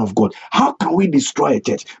a man of God? How can we destroy a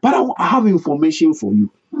church? But I have information for you.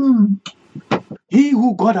 He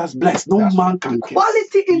who God has blessed, no man can kill.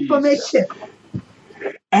 Quality information.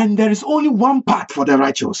 And there is only one path for the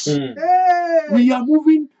righteous. Hey. We are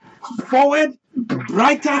moving forward,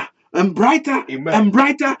 brighter and brighter, Amen. and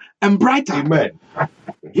brighter and brighter. Amen.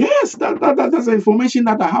 Yes, that's the information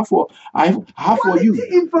that I have for Quality you.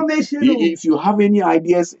 information. If you have any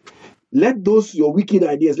ideas, let those your wicked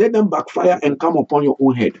ideas, let them backfire and come upon your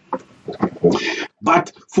own head.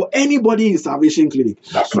 But for anybody in Salvation Clinic,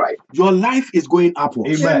 That's right. your life is going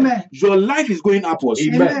upwards. Amen. Amen. Your life is going upwards.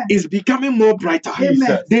 Amen. It's becoming more brighter.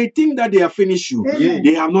 Amen. They think that they have finished you. Amen.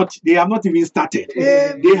 They have not even started.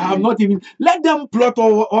 Amen. They have not even let them plot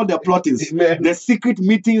all the plottings. Amen. The secret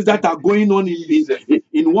meetings that are going on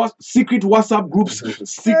in what secret WhatsApp groups,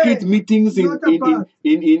 secret Hey, meetings in not about.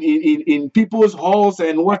 in people's halls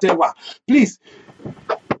and whatever. Please,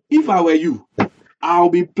 if I were you,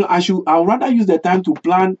 I'll rather use the time to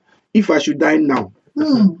plan if I should die now,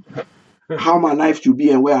 how my life should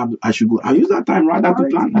be and where I should go. I use that time rather to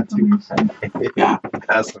plan that thing. Yeah.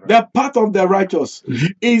 That's right. The path of the righteous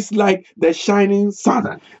is like the shining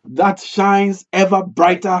sun that shines ever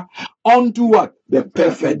brighter unto what? The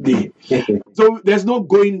perfect day. So there's no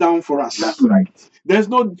going down for us. That's right.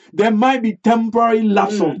 There might be temporary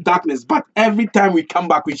lapse of darkness, but every time we come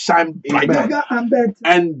back, we shine brighter Amen. Bigger and better.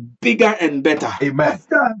 and bigger and better. Amen.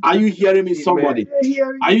 Start. Are you hearing me, somebody?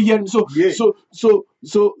 Hearing. Are you hearing? Yeah.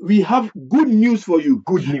 So we have good news for you.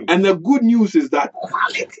 Good news. And the good news is that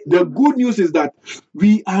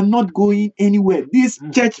we are not going anywhere. This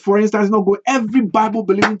church, for instance, is not going. Every Bible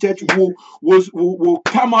believing church will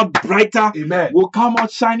come out brighter, Amen. will come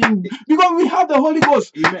out shining because we have the Holy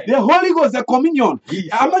Ghost. Amen. The Holy Ghost, the communion. Jesus.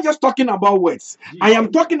 I'm not just talking about words. I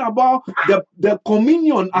am talking about the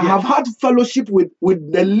communion. I have had fellowship with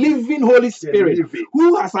the living Holy Spirit, living.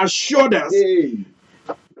 who has assured us Hey.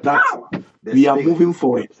 that The we are Spirit. moving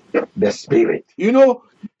forward. The Spirit. You know,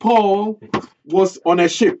 Paul was on a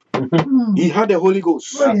ship. He had the Holy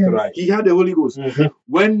Ghost. Oh, That's yes. right. He had the Holy Ghost.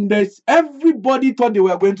 When everybody thought they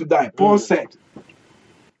were going to die, Paul said,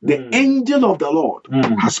 the angel of the Lord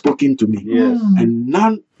has spoken to me, Yes. and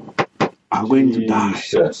none are going to die.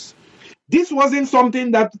 Jesus. This wasn't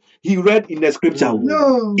something that he read in the scripture.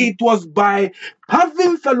 No. It was by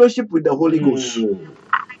having fellowship with the Holy Ghost.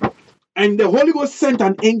 And the Holy Ghost sent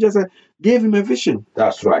an angel and gave him a vision.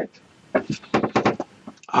 That's right.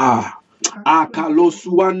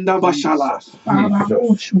 Akalosuanda bashala.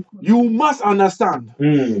 Jesus. You must understand,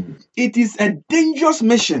 it is a dangerous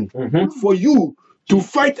mission for you to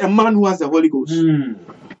fight a man who has the Holy Ghost.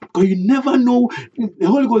 Because you never know. The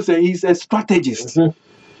Holy Ghost is a strategist.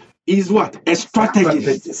 He's what? A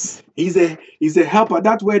strategist. He's a helper.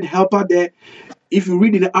 That word helper there, if you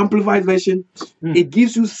read in the Amplified Version, it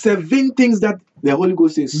gives you 7 things that the Holy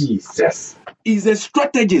Ghost is. Jesus. He's a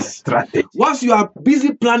strategist. Strategy. Once you are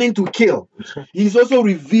busy planning to kill, he's also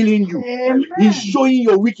revealing you. Amen. He's showing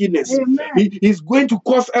your wickedness. Amen. He's going to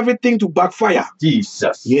cause everything to backfire.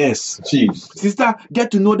 Jesus. Yes. Jesus. Sister,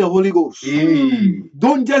 get to know the Holy Ghost.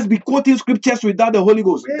 Don't just be quoting scriptures without the Holy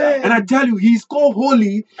Ghost. Yeah. And I tell you, he's called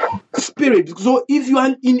Holy Spirit. So if you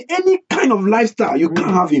are in any kind of lifestyle, you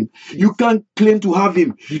can't have him. You can't claim to have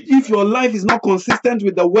him. If your life is not consistent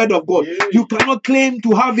with the word of God, you cannot claim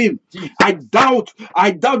to have him. I doubt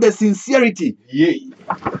the sincerity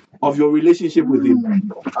of your relationship with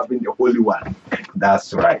him. Having the Holy One.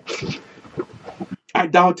 That's right. I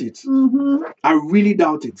doubt it. Mm-hmm. I really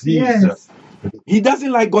doubt it. Jesus. He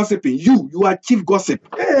doesn't like gossiping. You are chief gossip.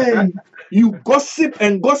 Hey. You gossip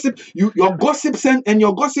and gossip. Your gossip and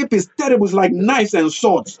your gossip is terrible. It's like knives and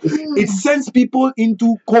swords. It sends people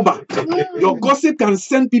into coma. Your gossip can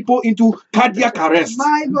send people into cardiac arrest.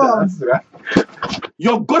 My God. That's right.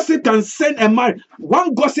 Your gossip can send a marriage.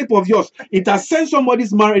 One gossip of yours, it has sent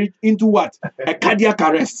somebody's marriage into what? A cardiac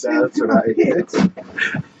arrest. That's right.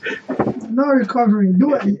 No recovery.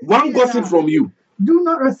 Do it. One gossip from you. Do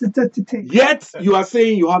not resuscitate. Yet you are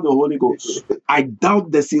saying you have the Holy Ghost. I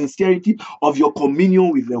doubt the sincerity of your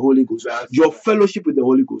communion with the Holy Ghost, your fellowship with the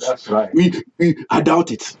Holy Ghost. That's right. I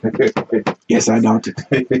doubt it. Yes, I doubt it.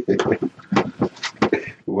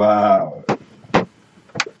 Wow.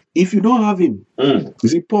 If you don't have him, you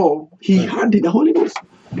see, Paul, he had the Holy Ghost.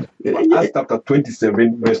 Acts chapter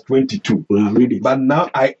 27, verse 22. Read it. But now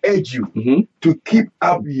I urge you to keep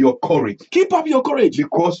up your courage, Keep up your courage.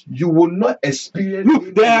 because you will not experience.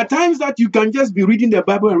 Look, there are times that you can just be reading the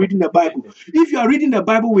Bible and reading the Bible. If you are reading the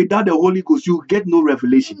Bible without the Holy Ghost, you get no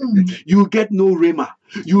revelation. You get no rhema.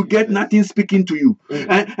 You get nothing speaking to you.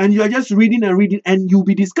 And you are just reading and reading, and you'll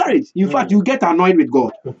be discouraged. In fact, you get annoyed with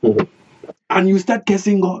God. And you start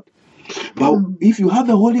cursing God. But if you have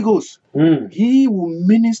the Holy Ghost, he will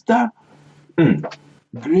minister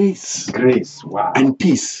grace Grace. Wow. and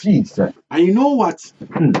peace. Jesus. And you know what?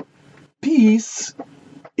 Peace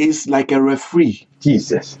is like a referee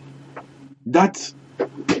Jesus. that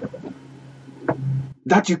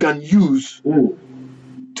you can use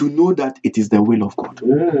to know that it is the will of God.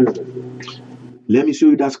 Let me show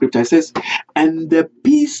you that scripture. It says, and the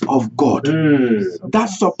peace of God that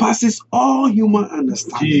surpasses all human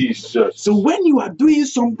understanding. Jesus. So when you are doing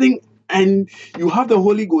something and you have the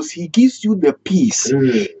Holy Ghost, he gives you the peace.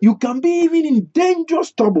 You can be even in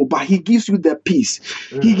dangerous trouble, but he gives you the peace.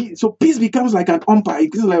 So peace becomes like an umpire.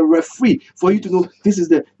 It becomes like a referee for you to know this is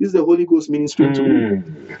the Holy Ghost ministering to me.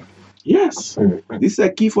 Yes. This is a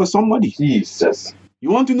key for somebody. Jesus. You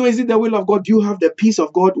want to know, is it the will of God? Do you have the peace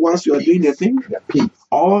of God whilst you are doing the thing? The peace.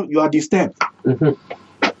 Or you are disturbed?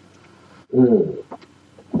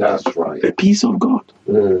 That's right. The peace of God.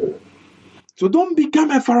 So don't become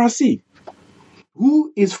a Pharisee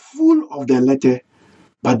who is full of the letter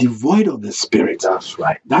but devoid of the spirit. That's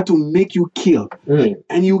right. That will make you kill.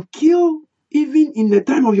 And you kill even in the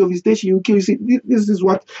time of your visitation. You kill. You see, this is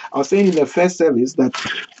what I was saying in the first service, that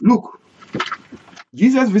look,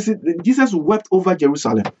 Jesus wept over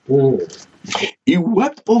Jerusalem. He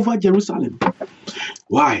wept over Jerusalem.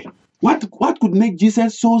 Why? What could make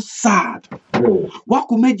Jesus so sad? What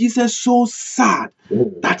could make Jesus so sad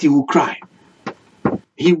that he would cry?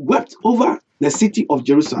 He wept over the city of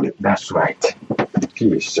Jerusalem. That's right.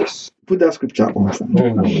 Jesus. Put that scripture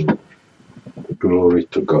on. Glory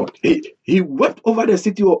to God. He wept over the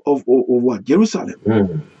city of what?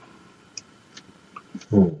 Jerusalem.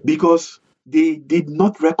 Because they did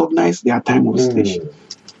not recognize their time of station.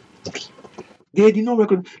 They did not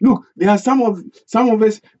recognize. Look, there are some of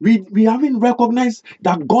us, we haven't recognized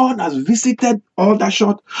that God has visited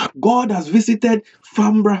Aldershot. God has visited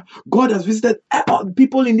Farnborough. God has visited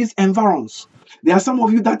people in these environs. There are some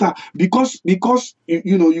of you that are, because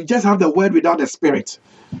you just have the word without the spirit.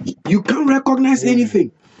 You can't recognize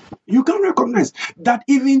anything. You can't recognize that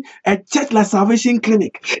even a church like Salvation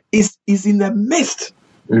Clinic is in the midst.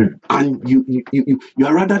 And you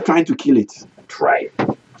are rather trying to kill it. Try.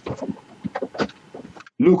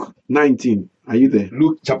 Luke 19. Are you there?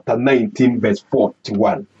 Luke chapter 19, verse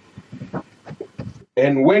 41.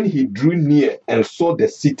 And when he drew near and saw the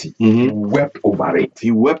city, he wept over it.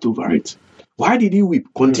 He wept over it. Why did he weep?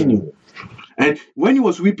 Continue. And when he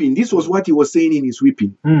was weeping, this was what he was saying in his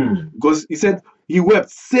weeping. Because he said he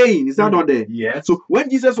wept, saying, is that not there? Yes. So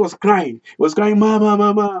when Jesus was crying, Mama,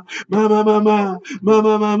 Mama, Mama, Mama,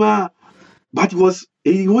 Mama, Mama. But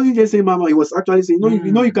he wasn't just saying Mama, he was actually saying,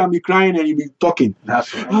 you can be crying and you be talking.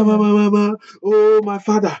 That's right. Mama, Mama, oh, my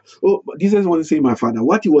father. Oh, Jesus wasn't saying my father.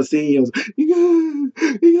 What he was saying was,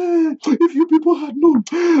 if you people had known,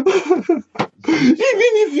 even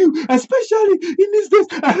if you, especially in these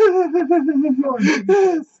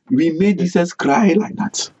days, we made Jesus cry like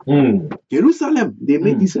that. Jerusalem, they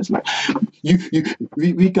made Jesus like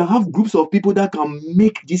we can have groups of people that can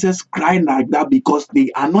make Jesus cry like that because they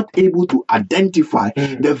are not able to identify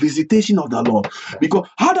the visitation of the Lord. Because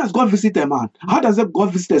how does God visit a man? How does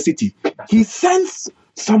God visit a city? He sends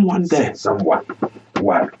someone there. Someone.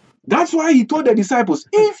 Wow. That's why he told the disciples,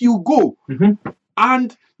 if you go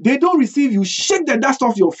and they don't receive you, shake the dust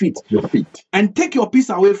off your feet and take your peace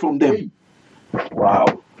away from them. Wow.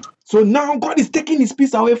 So now God is taking his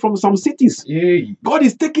peace away from some cities. God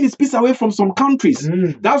is taking his peace away from some countries.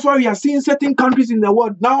 That's why we are seeing certain countries in the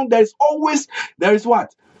world. Now there is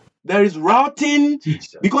what? There is routing.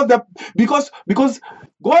 Jesus. Because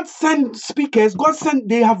God sent speakers,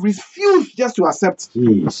 they have refused just to accept.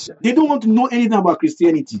 Jesus. They don't want to know anything about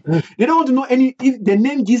Christianity. They don't want to know if the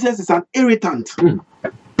name Jesus is an irritant.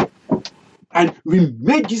 And we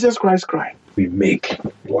made Jesus Christ cry.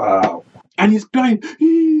 Wow. And he's crying,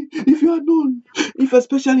 if you are known, if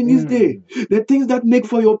especially in this day, the things that make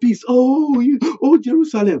for your peace, oh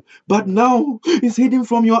Jerusalem, but now it's hidden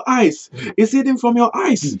from your eyes. It's hidden from your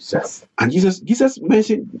eyes. Jesus. And Jesus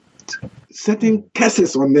mentioned certain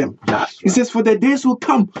curses on them. He says, for the days will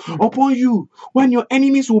come upon you when your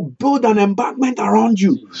enemies will build an embankment around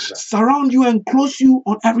you, surround you and close you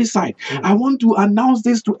on every side. I want to announce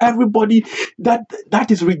this to everybody that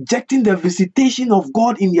is rejecting the visitation of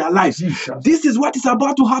God in their lives. This is what is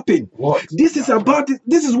about to happen. This is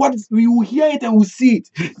what we will hear it and we'll see it.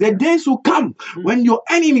 The days will come when your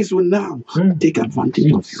enemies will now take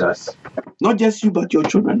advantage of you. Not just you, but your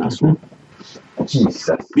children as well.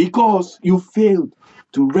 Jesus. Because you failed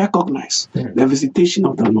to recognize the visitation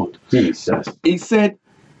of the Lord. Jesus. He said,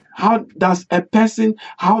 how does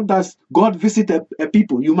God visit a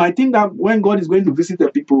people? You might think that when God is going to visit a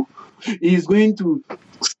people, he is going to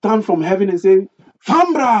stand from heaven and say,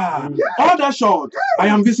 Fambra, order short, I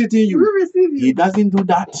am visiting you. He doesn't do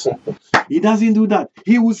that. He doesn't do that.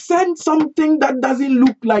 He will send something that doesn't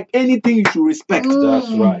look like anything you should respect.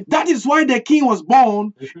 That's right. That is why the king was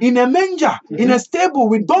born in a manger, in a stable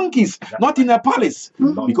with donkeys, not in a palace.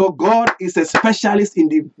 Because God is a specialist in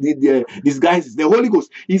the disguises. The Holy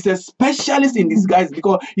Ghost is a specialist in disguise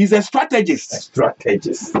because he's a strategist.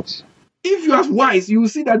 If you are wise, you will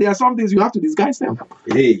see that there are some things you have to disguise them.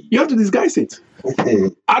 You have to disguise it.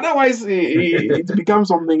 Otherwise, it becomes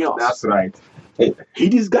something else. That's right. He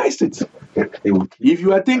disguised it. If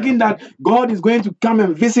you are thinking that God is going to come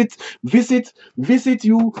and visit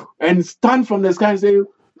you and stand from the sky and say,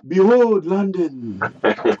 behold, London,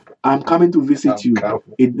 I'm coming to visit you.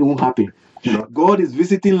 It won't happen. God is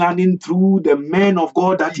visiting London through the men of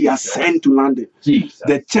God that he has sent to London.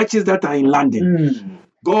 The churches that are in London.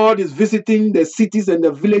 God is visiting the cities and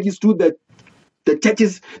the villages through the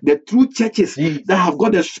churches, the true churches that have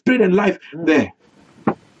got the spirit and life there.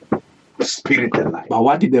 Spirit and life. But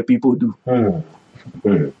what did the people do?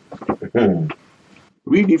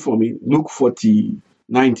 Read it for me. Luke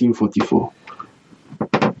 19:44.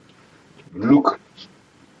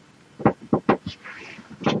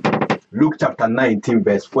 Luke chapter 19,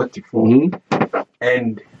 verse 44.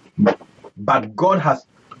 But God has.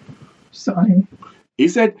 Sorry. He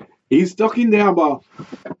said, he's talking there about,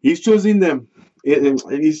 he's choosing them.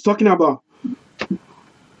 He's talking about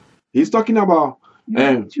choosing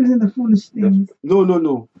the foolish things.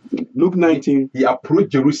 No. Luke 19. He approached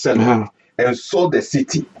Jerusalem and saw the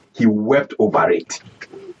city. He wept over it.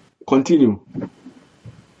 Continue.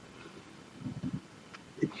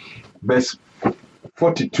 Verse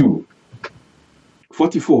 42.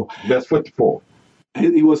 44. Verse 44.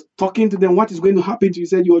 And he was talking to them, what is going to happen to you? He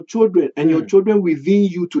said, your children and your children within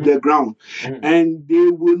you to the ground. And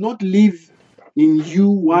they will not leave in you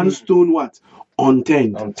one stone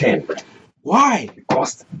unturned. Why?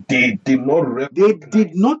 Because they did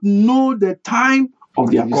not know the time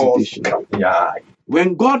of their visitation.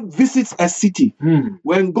 When God visits a city,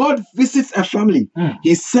 when God visits a family,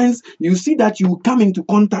 he sends, you see that you come into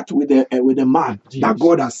contact with a man that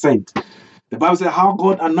God has sent. The Bible says how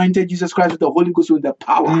God anointed Jesus Christ with the Holy Ghost with the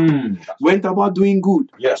power. Went about doing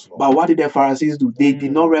good. Yes, Lord. But what did the Pharisees do? They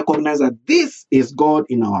did not recognize that this is God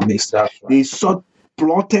in our midst. That's right. They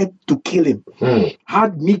plotted to kill him,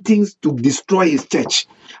 had meetings to destroy his church,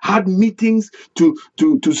 had meetings to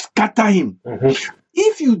scatter him.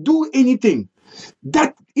 If you do anything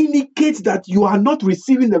that indicates that you are not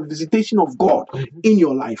receiving the visitation of God in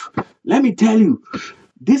your life, let me tell you,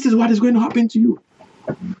 this is what is going to happen to you.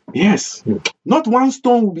 Yes. Not one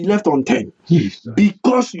stone will be left unturned.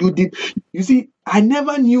 Because you did. You see, I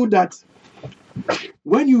never knew that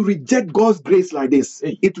when you reject God's grace like this,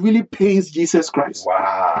 it really pains Jesus Christ.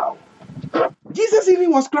 Wow. Jesus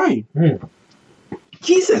even was crying.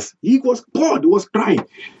 Jesus, God was crying.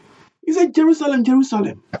 He said, Jerusalem,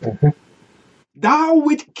 Jerusalem, thou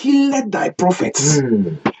which killest thy prophets,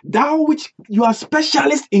 thou which you are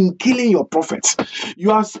specialist in killing your prophets, you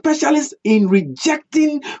are specialist in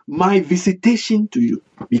rejecting my visitation to you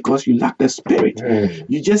because you lack the spirit.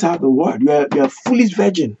 You just have the word. You are a foolish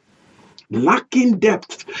virgin, lacking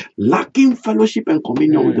depth, lacking fellowship and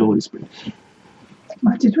communion with the Holy Spirit.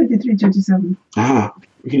 Matthew 23:27.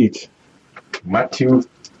 Read it. Matthew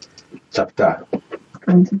chapter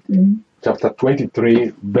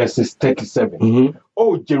 23, verses 37.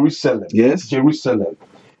 Oh, Jerusalem. Yes. Jerusalem,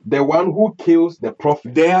 the one who kills the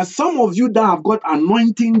prophet. There are some of you that have got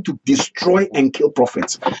anointing to destroy and kill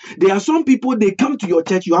prophets. There are some people, they come to your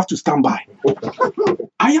church, you have to stand by.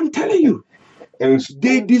 I am telling you.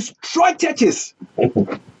 They destroy churches.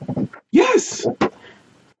 Yes.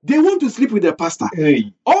 They want to sleep with the pastor.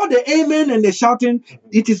 All the amen and the shouting,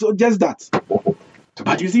 it is just that.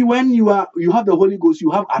 But you see, when you have the Holy Ghost, you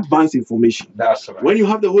have advanced information. That's right. When you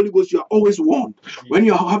have the Holy Ghost, you are always warned. When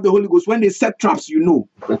you have the Holy Ghost, when they set traps, you know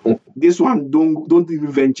this one don't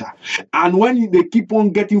even venture. And when they keep on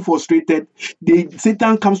getting frustrated,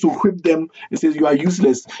 Satan comes to whip them and says, "You are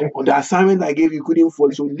useless. On the assignment I gave you couldn't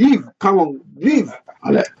fall. So leave. Come on, leave."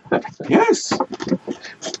 Yes.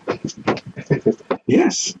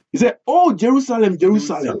 Yes. He said, "Oh, Jerusalem,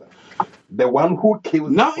 Jerusalem. The one who kills."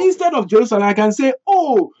 Now, instead of Jerusalem, I can say,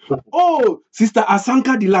 oh, Sister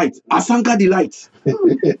Asanka Delight. Asanka Delight.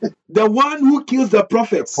 The one who kills the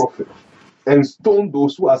prophets. And stone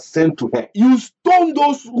those who are sent to her. You stone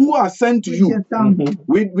those who are sent to you.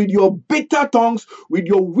 With your bitter tongues, with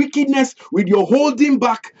your wickedness, with your holding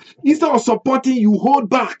back. Instead of supporting, you hold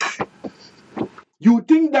back. You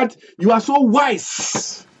think that you are so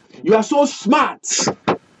wise. You are so smart.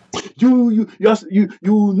 You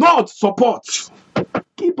not support.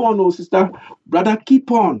 Keep on, oh sister, brother,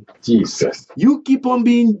 keep on. Jesus. You keep on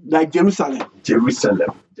being like Jerusalem. Jerusalem.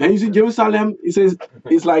 And you see, Jerusalem, it says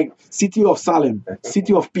it's like city of Salem,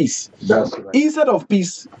 city of peace. That's right. Instead of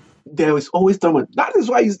peace, there is always turmoil. That is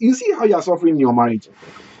why you see how you are suffering in your marriage.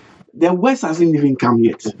 The worst hasn't even come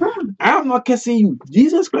yet. I am not cursing you.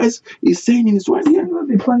 Jesus Christ is saying in his word here. You will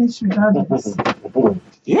be punished regardless.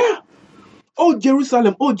 Yeah. Oh,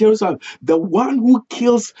 Jerusalem, the one who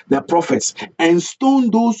kills the prophets and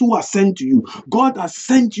stone those who are sent to you. God has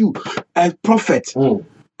sent you a prophet,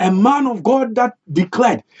 a man of God that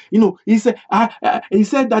declared. He said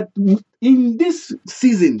that in this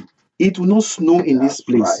season, it will not snow in this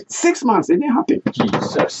place. Right. 6 months, it didn't happen.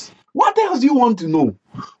 Jesus. What else do you want to know?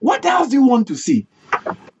 What else do you want to see?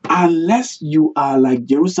 Unless you are like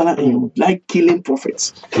Jerusalem and you like killing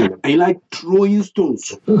prophets and you like throwing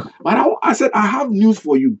stones. But I said, I have news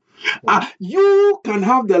for you. You can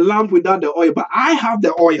have the lamp without the oil, but I have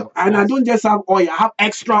the oil. And I don't just have oil, I have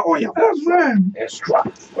extra oil. That's right. Extra.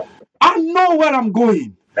 I know where I'm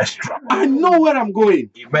going. Extra. I know where I'm going.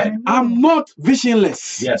 Amen. I'm not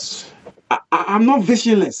visionless. Yes. I'm not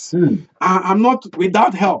visionless. I'm not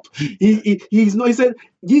without help. He's not. He said,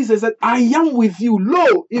 Jesus said, I am with you,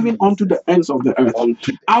 lo, even unto the ends of the earth.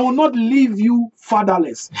 I will not leave you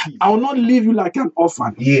fatherless. I will not leave you like an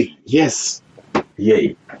orphan. Yea. Yes.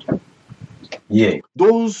 Yea. Yea.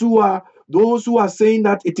 Those who are saying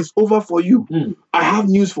that it is over for you, I have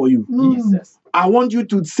news for you. Jesus. I want you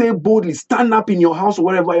to say boldly, stand up in your house or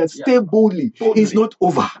wherever you are, stay boldly. It's not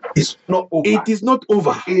over. It's not over. It is not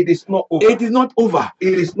over. It is not over. It is not over.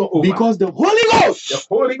 It is not over. Because the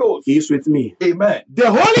Holy Ghost, He is with me. Amen. The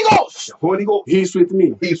Holy Ghost, He is with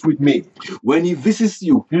me. He is with me. When he visits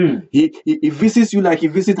you, he visits you like he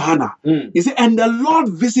visited Hannah. You see, and the Lord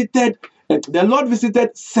visited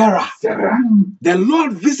Sarah. The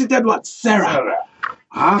Lord visited what? Sarah.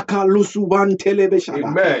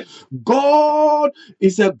 Amen. God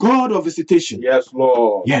is a God of visitation. Yes,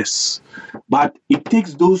 Lord. Yes. But it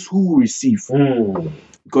takes those who receive.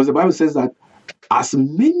 Because the Bible says that as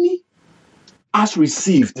many as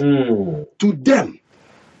received, to them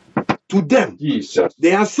to them. Jesus.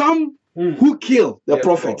 There are some Mm. who kill the Yes,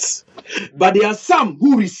 prophets, but there are some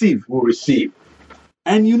who receive. Will receive.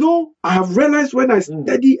 And you know, I have realized when I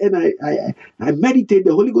study and I meditate,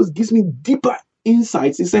 the Holy Ghost gives me deeper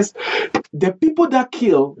insights. It says the people that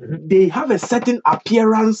kill, they have a certain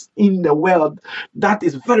appearance in the world that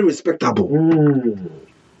is very respectable. Mm.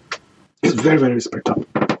 It's very, very respectable.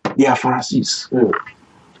 They are Pharisees. Mm.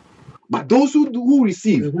 But those who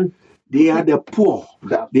receive, Mhm. they are the poor.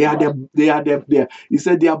 That's They are right. he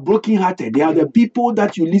said they are brokenhearted. They are the people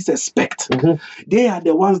that you least expect. Mhm. They are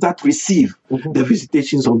the ones that receive Mhm. the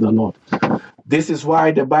visitations of the Lord. This is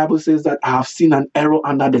why the Bible says that I have seen an error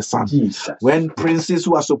under the sun. Jesus. When princes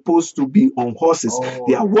who are supposed to be on horses, Oh.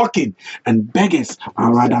 they are walking, and beggars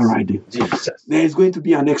are rather riding. Jesus. There is going to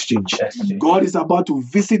be an exchange. Exchange. God is about to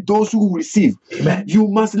visit those who receive. Amen. You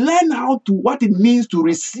must learn what it means to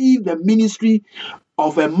receive the ministry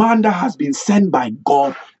of a man that has been sent by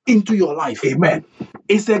God into your life. Amen.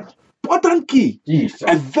 It's an important key, Jesus.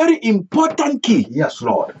 a very important key Yes,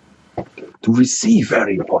 Lord. to receive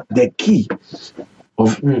Very important. the key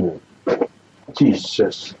of. Mm.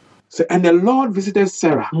 Jesus. So, and the Lord visited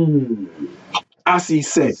Sarah Mm. as he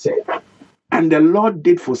said, Say, and the Lord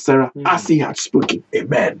did for Sarah as he had spoken.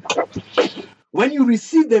 Amen. When you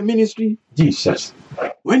receive the ministry, Jesus.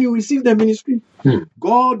 Mm.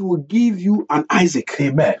 God will give you an Isaac.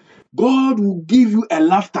 Amen. God will give you a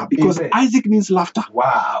laughter, because Amen. Isaac means laughter.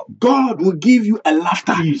 Wow. God will give you a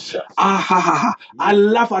laughter. Jesus. Ah, ha, ha, ha. I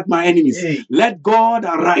laugh at my enemies. Hey. Let God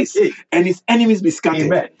arise Hey. and his enemies be scattered.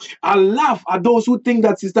 Amen. I laugh at those who think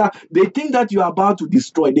that, sister, they think that you are about to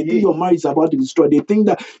destroy. They think Hey. your marriage is about to destroy. They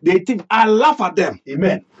think I laugh at them.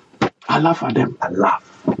 Amen. I laugh at them. I laugh.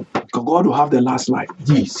 Because God will have the last life.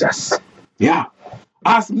 Jesus. Yeah.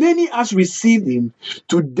 As many as received him,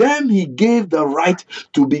 to them he gave the right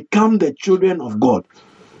to become the children of God.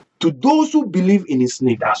 To those who believe in his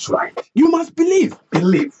name. That's right. You must believe.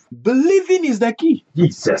 Believe. Believing is the key.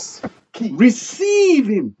 Jesus. Receive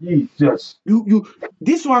him. Jesus.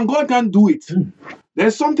 This one, God can do it.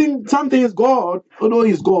 There's something is God, although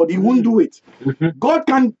he's God, he won't do it. Mhm. God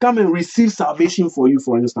can come and receive salvation for you,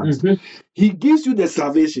 for instance. Mhm. He gives you the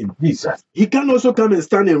salvation. Jesus. He can also come and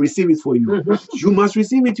stand and receive it for you. Mhm. You must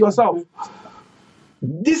receive it yourself.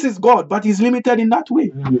 This is God, but he's limited in that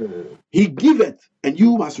way. He giveth, and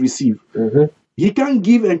you must receive. Mhm. He can't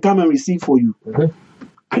give and come and receive for you. Mhm.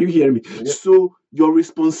 Are you hearing me? Yeah. So your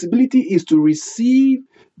responsibility is to receive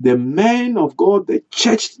the man of God, the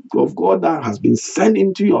church of God that has been sent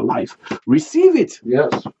into your life. Receive it. Yes.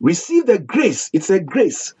 Receive the grace. It's a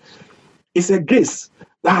grace. It's a grace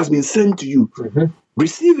that has been sent to you. Mhm.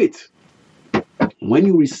 Receive it. When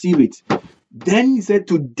you receive it, then he said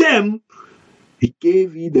to them, he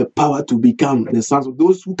gave you the power to become the sons of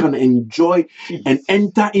those who can enjoy and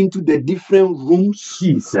enter into the different rooms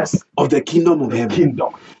Jesus. of the kingdom of heaven.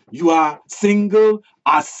 Kingdom. You are single.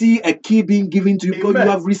 I see a key being given to you because Amen.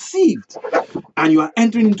 you have received and you are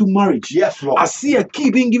entering into marriage. Yes, Lord. I see a key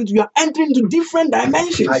being given to you. You are entering into different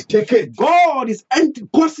dimensions. I take it. God is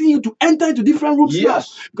causing you to enter into different rooms now.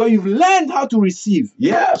 Yes. Because you've learned how to receive.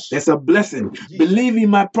 Yes. There's a blessing. Believe in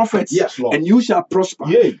my prophets, Yes, Lord. and you shall prosper.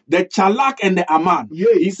 Yea. The Chalak and the Aman.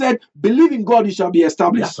 Yea. He said, believe in God, you shall be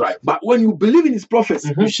established. That's right. But when you believe in his prophets,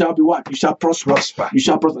 Mhm. you shall be what? You shall prosper. Prosper. You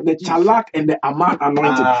shall prosper. The Chalak and the Aman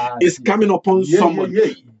anointing is coming upon someone.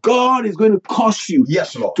 God is going to cause you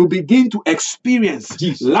Yes, Lord. to begin to experience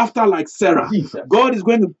Jesus. laughter like Sarah. Jesus. God is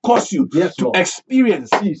going to cause you Yes, to Lord. experience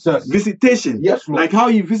Jesus. visitation. Yes, Lord. Like how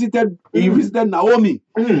he visited Naomi.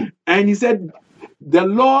 Mm. And he said, the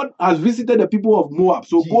Lord has visited the people of Moab.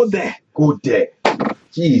 So go Jesus. there. Go there.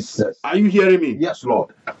 Jesus. Are you hearing me? Yes, Lord.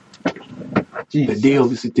 The Jesus. day of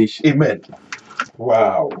visitation. Amen.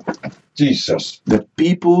 Wow. Jesus. The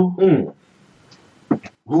people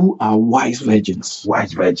who are wise virgins,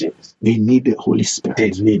 Wise virgins. they need the Holy Spirit. They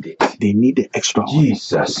need it. They need the extra oil.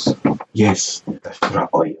 Jesus. Yes. Extra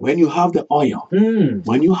oil. When you have the oil, Mm.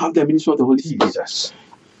 when you have the ministry of the Holy Spirit, Jesus.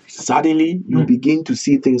 suddenly you begin to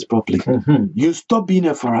see things properly. Mhm. You stop being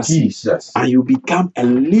a Pharisee Jesus. and you become a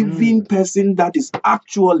living person that is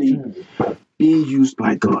actually being used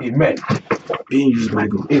by God. Amen. Being used by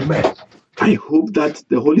God. Amen. I hope that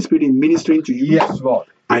the Holy Spirit is ministering to you. Yes, Lord.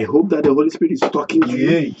 I hope that the Holy Spirit is talking to you.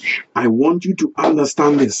 Yea. I want you to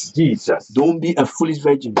understand this. Jesus. Don't be a foolish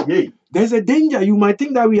virgin. Yea. There's a danger. You might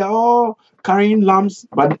think that we are all carrying lamps,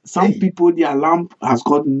 but some people, their lamp has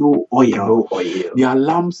got no oil. No oil. Their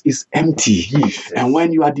lamps is empty. Jesus. And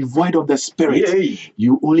when you are devoid of the Spirit, Yay.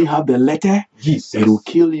 you only have the letter, Jesus. it will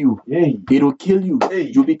kill you. Yay. It will kill you. Hey.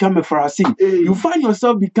 You become a Pharisee. Hey. You find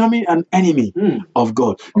yourself becoming an enemy of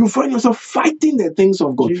God. You find yourself fighting the things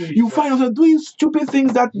of God. Jesus. You find yourself doing stupid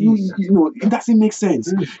things that you know it doesn't make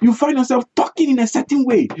sense. You find yourself talking in a certain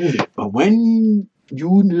way. But when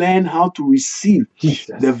you learn how to receive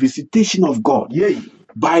Jesus. the visitation of God Yay.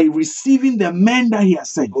 by receiving the men that He has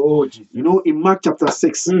sent. Oh, Jesus. You know, in Mark chapter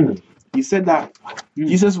 6, He said that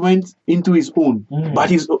Jesus went into His own, but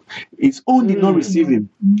His own did not receive Him.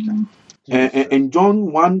 And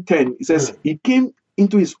John 1:10, it says, He came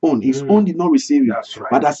into His own did not receive Him. That's right.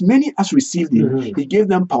 But as many as received Him, He gave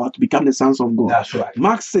them power to become the sons of God. That's right.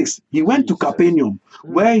 Mark 6, He went to Jesus. Capernaum,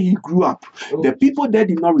 where He grew up. Oh, The people there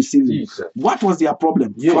did not receive Him. Jesus. What was their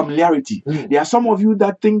problem? Yeah. Familiarity. There are some of you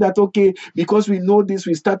that think that, okay, because we know this,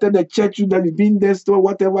 we started a church, that we've been there, so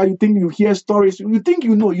whatever, you think you hear stories, you think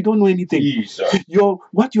you know, you don't know anything. Jesus.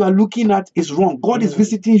 What you are looking at is wrong. God is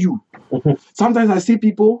visiting you. Sometimes I see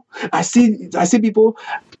people,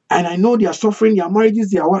 and I know they are suffering, their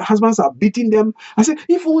marriages, their husbands are beating them. I say,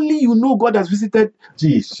 if only you know God has visited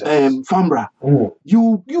Jesus. Fambra,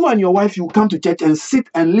 you and your wife, you come to church and sit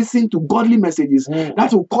and listen to godly messages that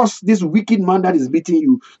will cause this wicked man that is beating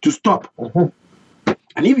you to stop.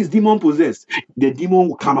 And if it's demon possessed, the demon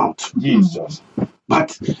will come out. Jesus.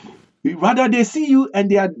 But rather they see you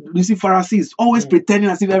and they are Pharisees, always pretending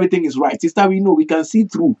as if everything is right. Sister, we know, we can see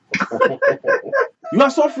through. You are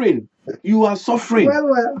suffering. You are suffering.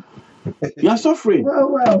 Well. You are suffering.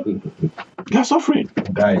 Well. You are suffering.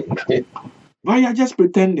 Dying. But you are just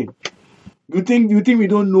pretending. You think we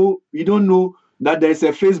don't know? We don't know that there's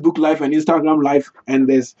a Facebook life and Instagram life and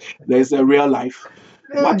there's a real life.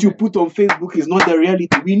 What you put on Facebook is not the reality.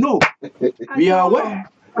 We know. We are aware.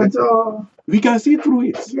 At all. We can see through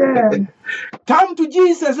it. Yeah. Come to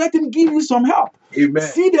Jesus. Let Him give you some help. Amen.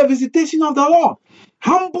 See the visitation of the Lord.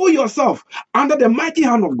 Humble yourself under the mighty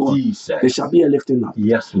hand of God. Jesus. There shall be a lifting up.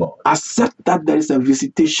 Yes, Lord. Accept that there is a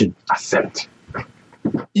visitation. Accept.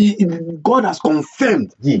 God has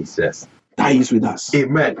confirmed Jesus. that He is with us.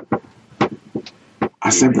 Amen.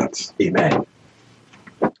 Accept that. Amen.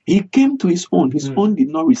 He came to His own. His own did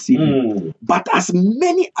not receive Him. But as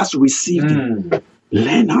many as received Him,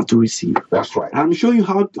 learn how to receive. That's right. I'm showing you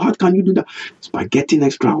how can you do that. It's by getting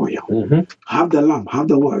extra oil. Have the lamp, have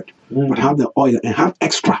the word, but have the oil and have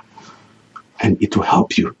extra. And it will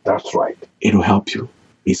help you. That's right. It will help you.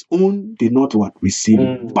 His own did not receive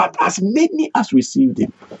Him. But as many as received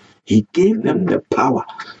Him, He gave them the power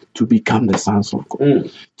to become the sons of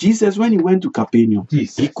God. Jesus, when He went to Capernaum,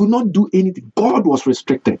 He could not do anything. God was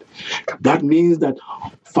restricted. That means that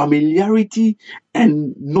familiarity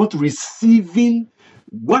and not receiving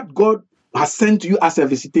what God has sent to you as a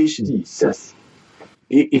visitation, Jesus.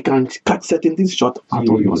 it can cut certain things short out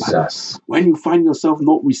of your life. Jesus. When you find yourself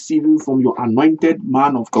not receiving from your anointed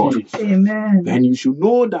man of God, Amen. then you should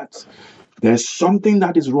know that there's something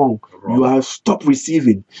that is wrong. You have stopped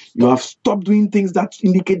receiving. You have stopped doing things that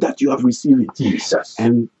indicate that you have received it. Jesus.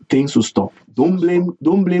 And things will stop. Don't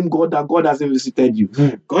blame God that God hasn't visited you.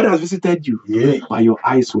 God has visited you, but your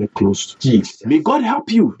eyes were closed. Jesus. May God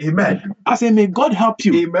help you. Amen. I say, may God help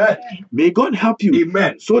you. Amen. May God help you.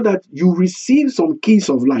 Amen. So that you receive some keys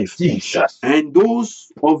of life. Jesus. And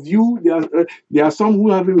those of you, there are some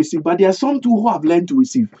who haven't received, but there are some too who have learned to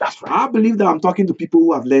receive. That's right. I believe that I'm talking to people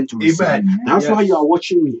who have learned to receive. Amen. That's why you are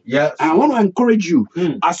watching me. Yes. And I want to encourage you,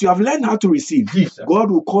 as you have learned how to receive, Jesus.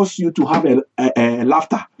 God will cause you to have a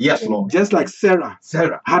laughter. Yes, Lord. Just like Sarah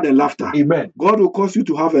had a laughter. Amen. God will cause you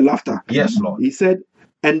to have a laughter. Yes, Lord. He said,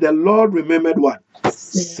 and the Lord remembered what?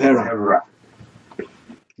 Sarah.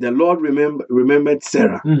 The Lord remembered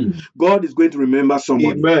Sarah. God is going to remember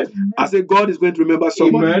somebody. Amen. I say, God is going to remember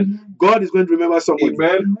somebody. Amen. God is going to remember somebody.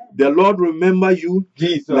 Amen. The Lord remember you,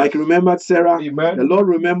 Jesus. like He remembered Sarah. Amen. The Lord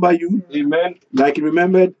remember you, Amen. like He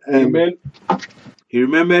remembered. Amen. He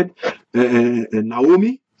remembered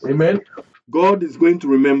Naomi. Amen. God is going to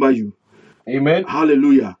remember you. Amen.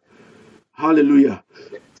 Hallelujah. Hallelujah.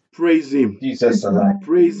 Praise Him. Jesus alive.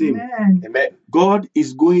 Praise Him. Amen. Amen. God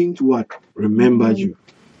is going to what? Remember you.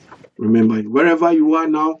 Remember you. Wherever you are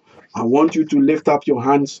now, I want you to lift up your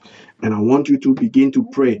hands and I want you to begin to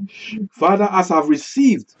pray. Father, as I've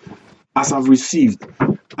received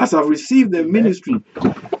the ministry,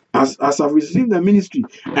 as I've received the ministry,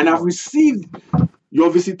 and I've received your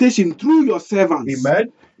visitation through your servants.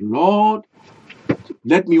 Amen. Lord,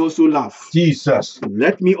 let me also laugh. Jesus.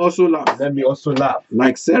 Let me also laugh. Let me also laugh.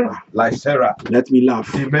 Like Sarah. Like Sarah. Let me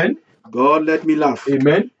laugh. Amen. God, let me laugh.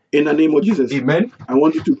 Amen. In the name of Jesus. Amen. I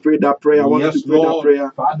want you to pray that prayer. I want you Yes, to pray that Lord.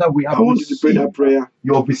 prayer. Father, we have I want you to pray that received prayer.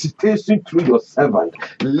 your visitation through your servant.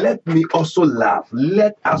 Let me also laugh.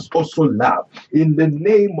 Let us also laugh in the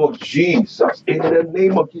name of Jesus. In the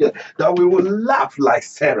name of Jesus, that we will laugh like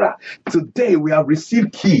Sarah. Today we have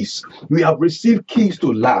received keys. We have received keys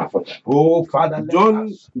to laugh. Oh, Father, let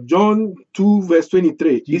us. John 2 verse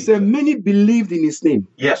 23. He said, Jesus. many believed in his name.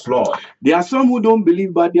 Yes, Lord. There are some who don't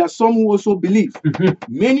believe, but there are some who also believe.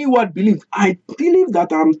 Many what believe. I believe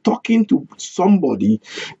that I'm talking to somebody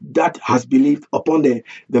that has believed upon the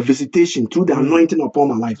visitation through the anointing upon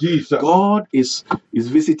my life. Jesus. God is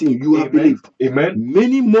visiting you. You have Amen. believed. Amen.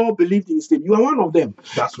 Many more believed in his name. You are one of them.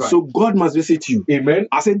 That's right. So God must visit you. Amen.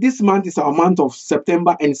 I said this month is our month of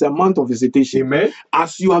September and it's a month of visitation. Amen.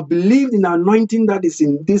 As you have believed in the anointing that is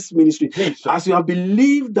in this ministry, Jesus. as you have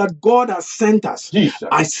believed that God has sent us, Jesus.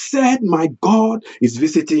 I said my God is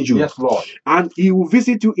visiting you. Yes, Lord. And he will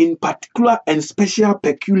visit you in particular and special,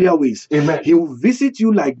 peculiar ways. Amen. He will visit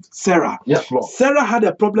you like Sarah. Yes, Lord. Sarah had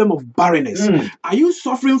a problem of barrenness. Are you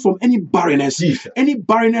suffering from any barrenness? Jesus. Any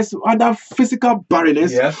barrenness, either physical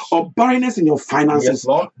barrenness Yes. or barrenness in your finances? Yes,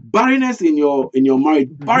 Lord. Barrenness in your marriage.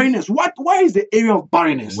 Barrenness. Where is the area of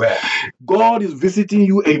barrenness? Where? God is visiting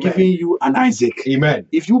you and Amen. giving you an Isaac. Amen.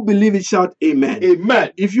 If you believe it, shout amen.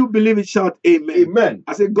 Amen. If you believe it, shout amen. Amen.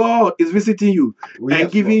 I say God is visiting you Yes,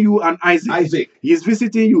 and giving you an Isaac. Isaac. He is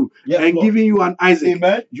visiting you Yes, and Lord. giving you an Isaac.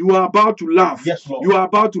 Amen. You are about to laugh. Yes, Lord. You are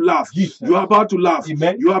about to laugh. Jesus. You are about to laugh.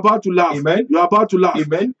 Amen. You are about to laugh. Amen. You are about to laugh.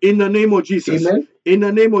 Amen. In the name of Jesus. Amen. In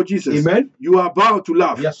the name of Jesus. Amen. You are about to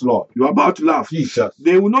laugh. Yes, Lord. You are about to laugh. Jesus.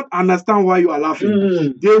 They will not understand why you are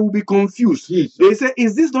laughing. They will be confused. Jesus. They say,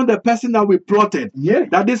 is this not the person that we plotted? Yeah.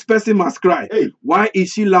 That this person must cry. Hey. Why is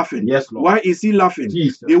she laughing? Yes, Lord. Why is he laughing?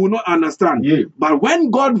 Jesus. They will not understand. Yeah. But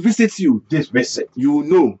when God visits you, This visit. you will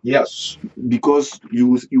know, Yes. because you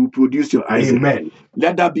will produce your Isaac. Amen.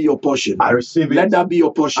 Let that be your portion. I receive it. Let that be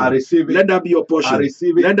your portion. I receive it. Let that be your portion. I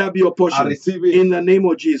receive it. Let that be your portion. I receive it. In the name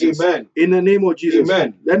of Jesus. Amen. In the name of Jesus.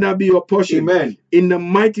 Amen. Let that be your portion. Amen. In the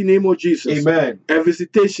mighty name of Jesus. Amen. A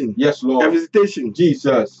visitation. Yes, A Lord. visitation.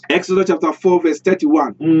 Jesus. Exodus chapter 4 verse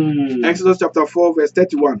 31. Exodus chapter 4 verse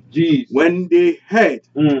 31. Jesus. When they heard,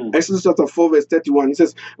 Exodus chapter 4 verse 31, it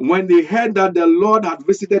says, when they heard that the Lord had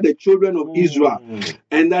visited the children of Israel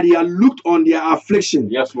and that he had looked on their affliction,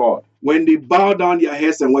 Yes, Lord. when they bow down their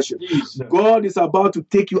heads and worship, Jesus. God is about to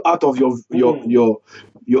take you out of your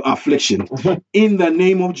affliction. In the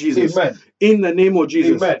name of Jesus. Amen. In the name of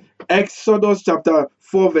Jesus. Amen. Exodus chapter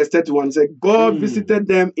 4 verse 31 said, God visited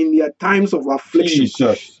them in their times of affliction.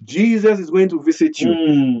 Jesus. Jesus is going to visit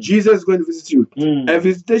you. Jesus is going to visit you. A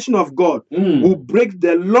visitation of God will break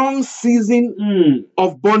the long season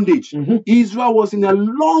of bondage. Israel was in a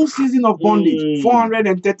long season of bondage,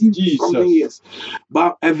 430 something years.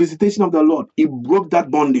 But a visitation of the Lord, it broke that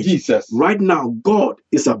bondage. Jesus. Right now, God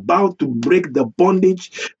is about to break the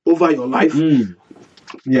bondage over your life.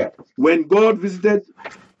 Yeah. When God visited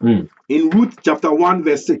in Ruth chapter 1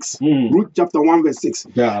 verse 6. Ruth chapter 1 verse 6.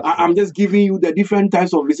 Yeah. I'm just giving you the different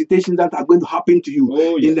types of visitations that are going to happen to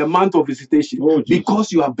you in the month of visitation.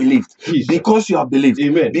 Because you have believed. Because you have believed.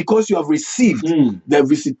 Amen. Because you have received the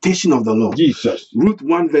visitation of the Lord. Jesus. Ruth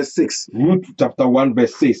 1 verse 6. Ruth chapter 1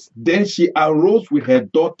 verse 6. Then she arose with her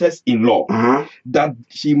daughters-in-law that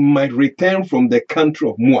she might return from the country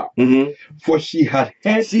of Moab. For she had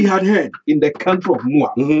heard in the country of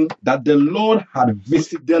Moab that the Lord had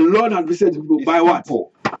visited. The Lord had visited people by what?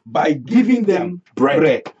 By Giving them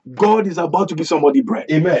bread. God is about to give somebody bread.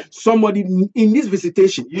 Amen. Somebody in this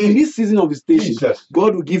visitation, in this season of visitation, Jesus.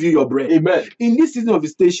 God will give you your bread. Amen. In this season of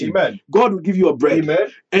visitation, Amen. God will give you your bread. Amen.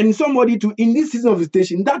 And somebody to, in this season of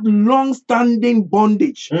visitation, that long-standing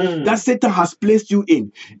bondage that Satan has placed you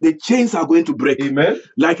in, the chains are going to break. Amen.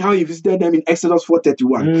 Like how he visited them in Exodus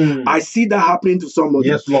 4:31. I see that happening to somebody.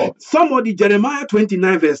 Yes, Lord. Somebody, Jeremiah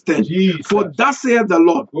 29 verse 10. Jesus. For thus saith the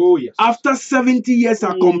Lord, Oh, yes. after 70 years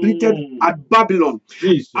are completed at Babylon,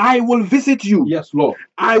 Jesus. I will visit you. Yes, Lord.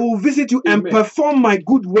 I will visit you and Amen. perform my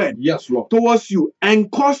good word Yes, Lord. towards you and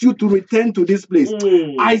cause you to return to this place.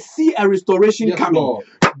 I see a restoration Yes, coming. Lord.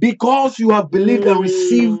 Because you have believed and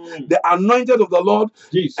received the anointed of the Lord,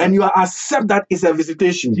 Jesus. and you accept that it's a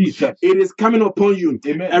visitation. Jesus. It is coming upon you.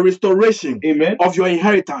 Amen. A restoration Amen. of your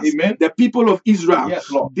inheritance. Amen. The people of Israel, Yes,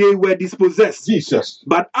 Lord. they were dispossessed. Jesus.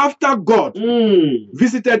 But after God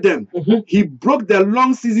visited them, he broke the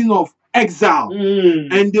long season of exile, Mm.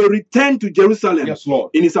 and they returned to Jerusalem Yes,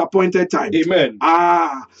 Lord. in his appointed time. Amen.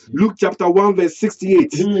 Luke chapter 1 verse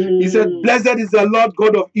 68. He said, Mm. "Blessed is the Lord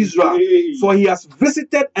God of Israel, Hey. for he has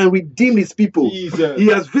visited and redeemed his people." Jesus. He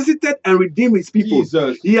has visited and redeemed his people.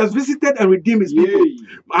 Jesus. He has visited and redeemed his people. Yea.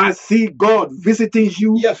 I see God visiting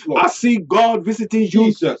you. Yes, Lord. I see God visiting you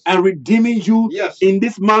Jesus. and redeeming you Yes. in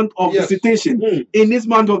this month of Yes. visitation, Mm. in this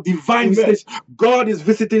month of divine Amen. visitation. God is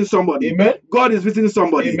visiting somebody. Amen. God is visiting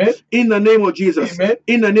somebody. Amen. In the name of Jesus. Amen.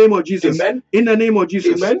 In the name of Jesus. Amen. In the name of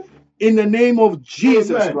Jesus. Amen. In the name of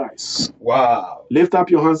Jesus Amen. Christ. Wow. Lift up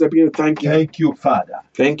your hands and begin to thank Him. Thank you, Father.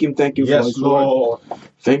 Thank Him. Thank you for Yes, His word. Lord.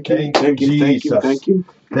 Thank Him. Thank Thank you, Him. Thank Him. Jesus. Thank Him.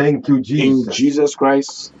 Thank you, In Jesus. Jesus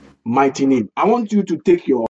Christ's mighty name. I want you to take your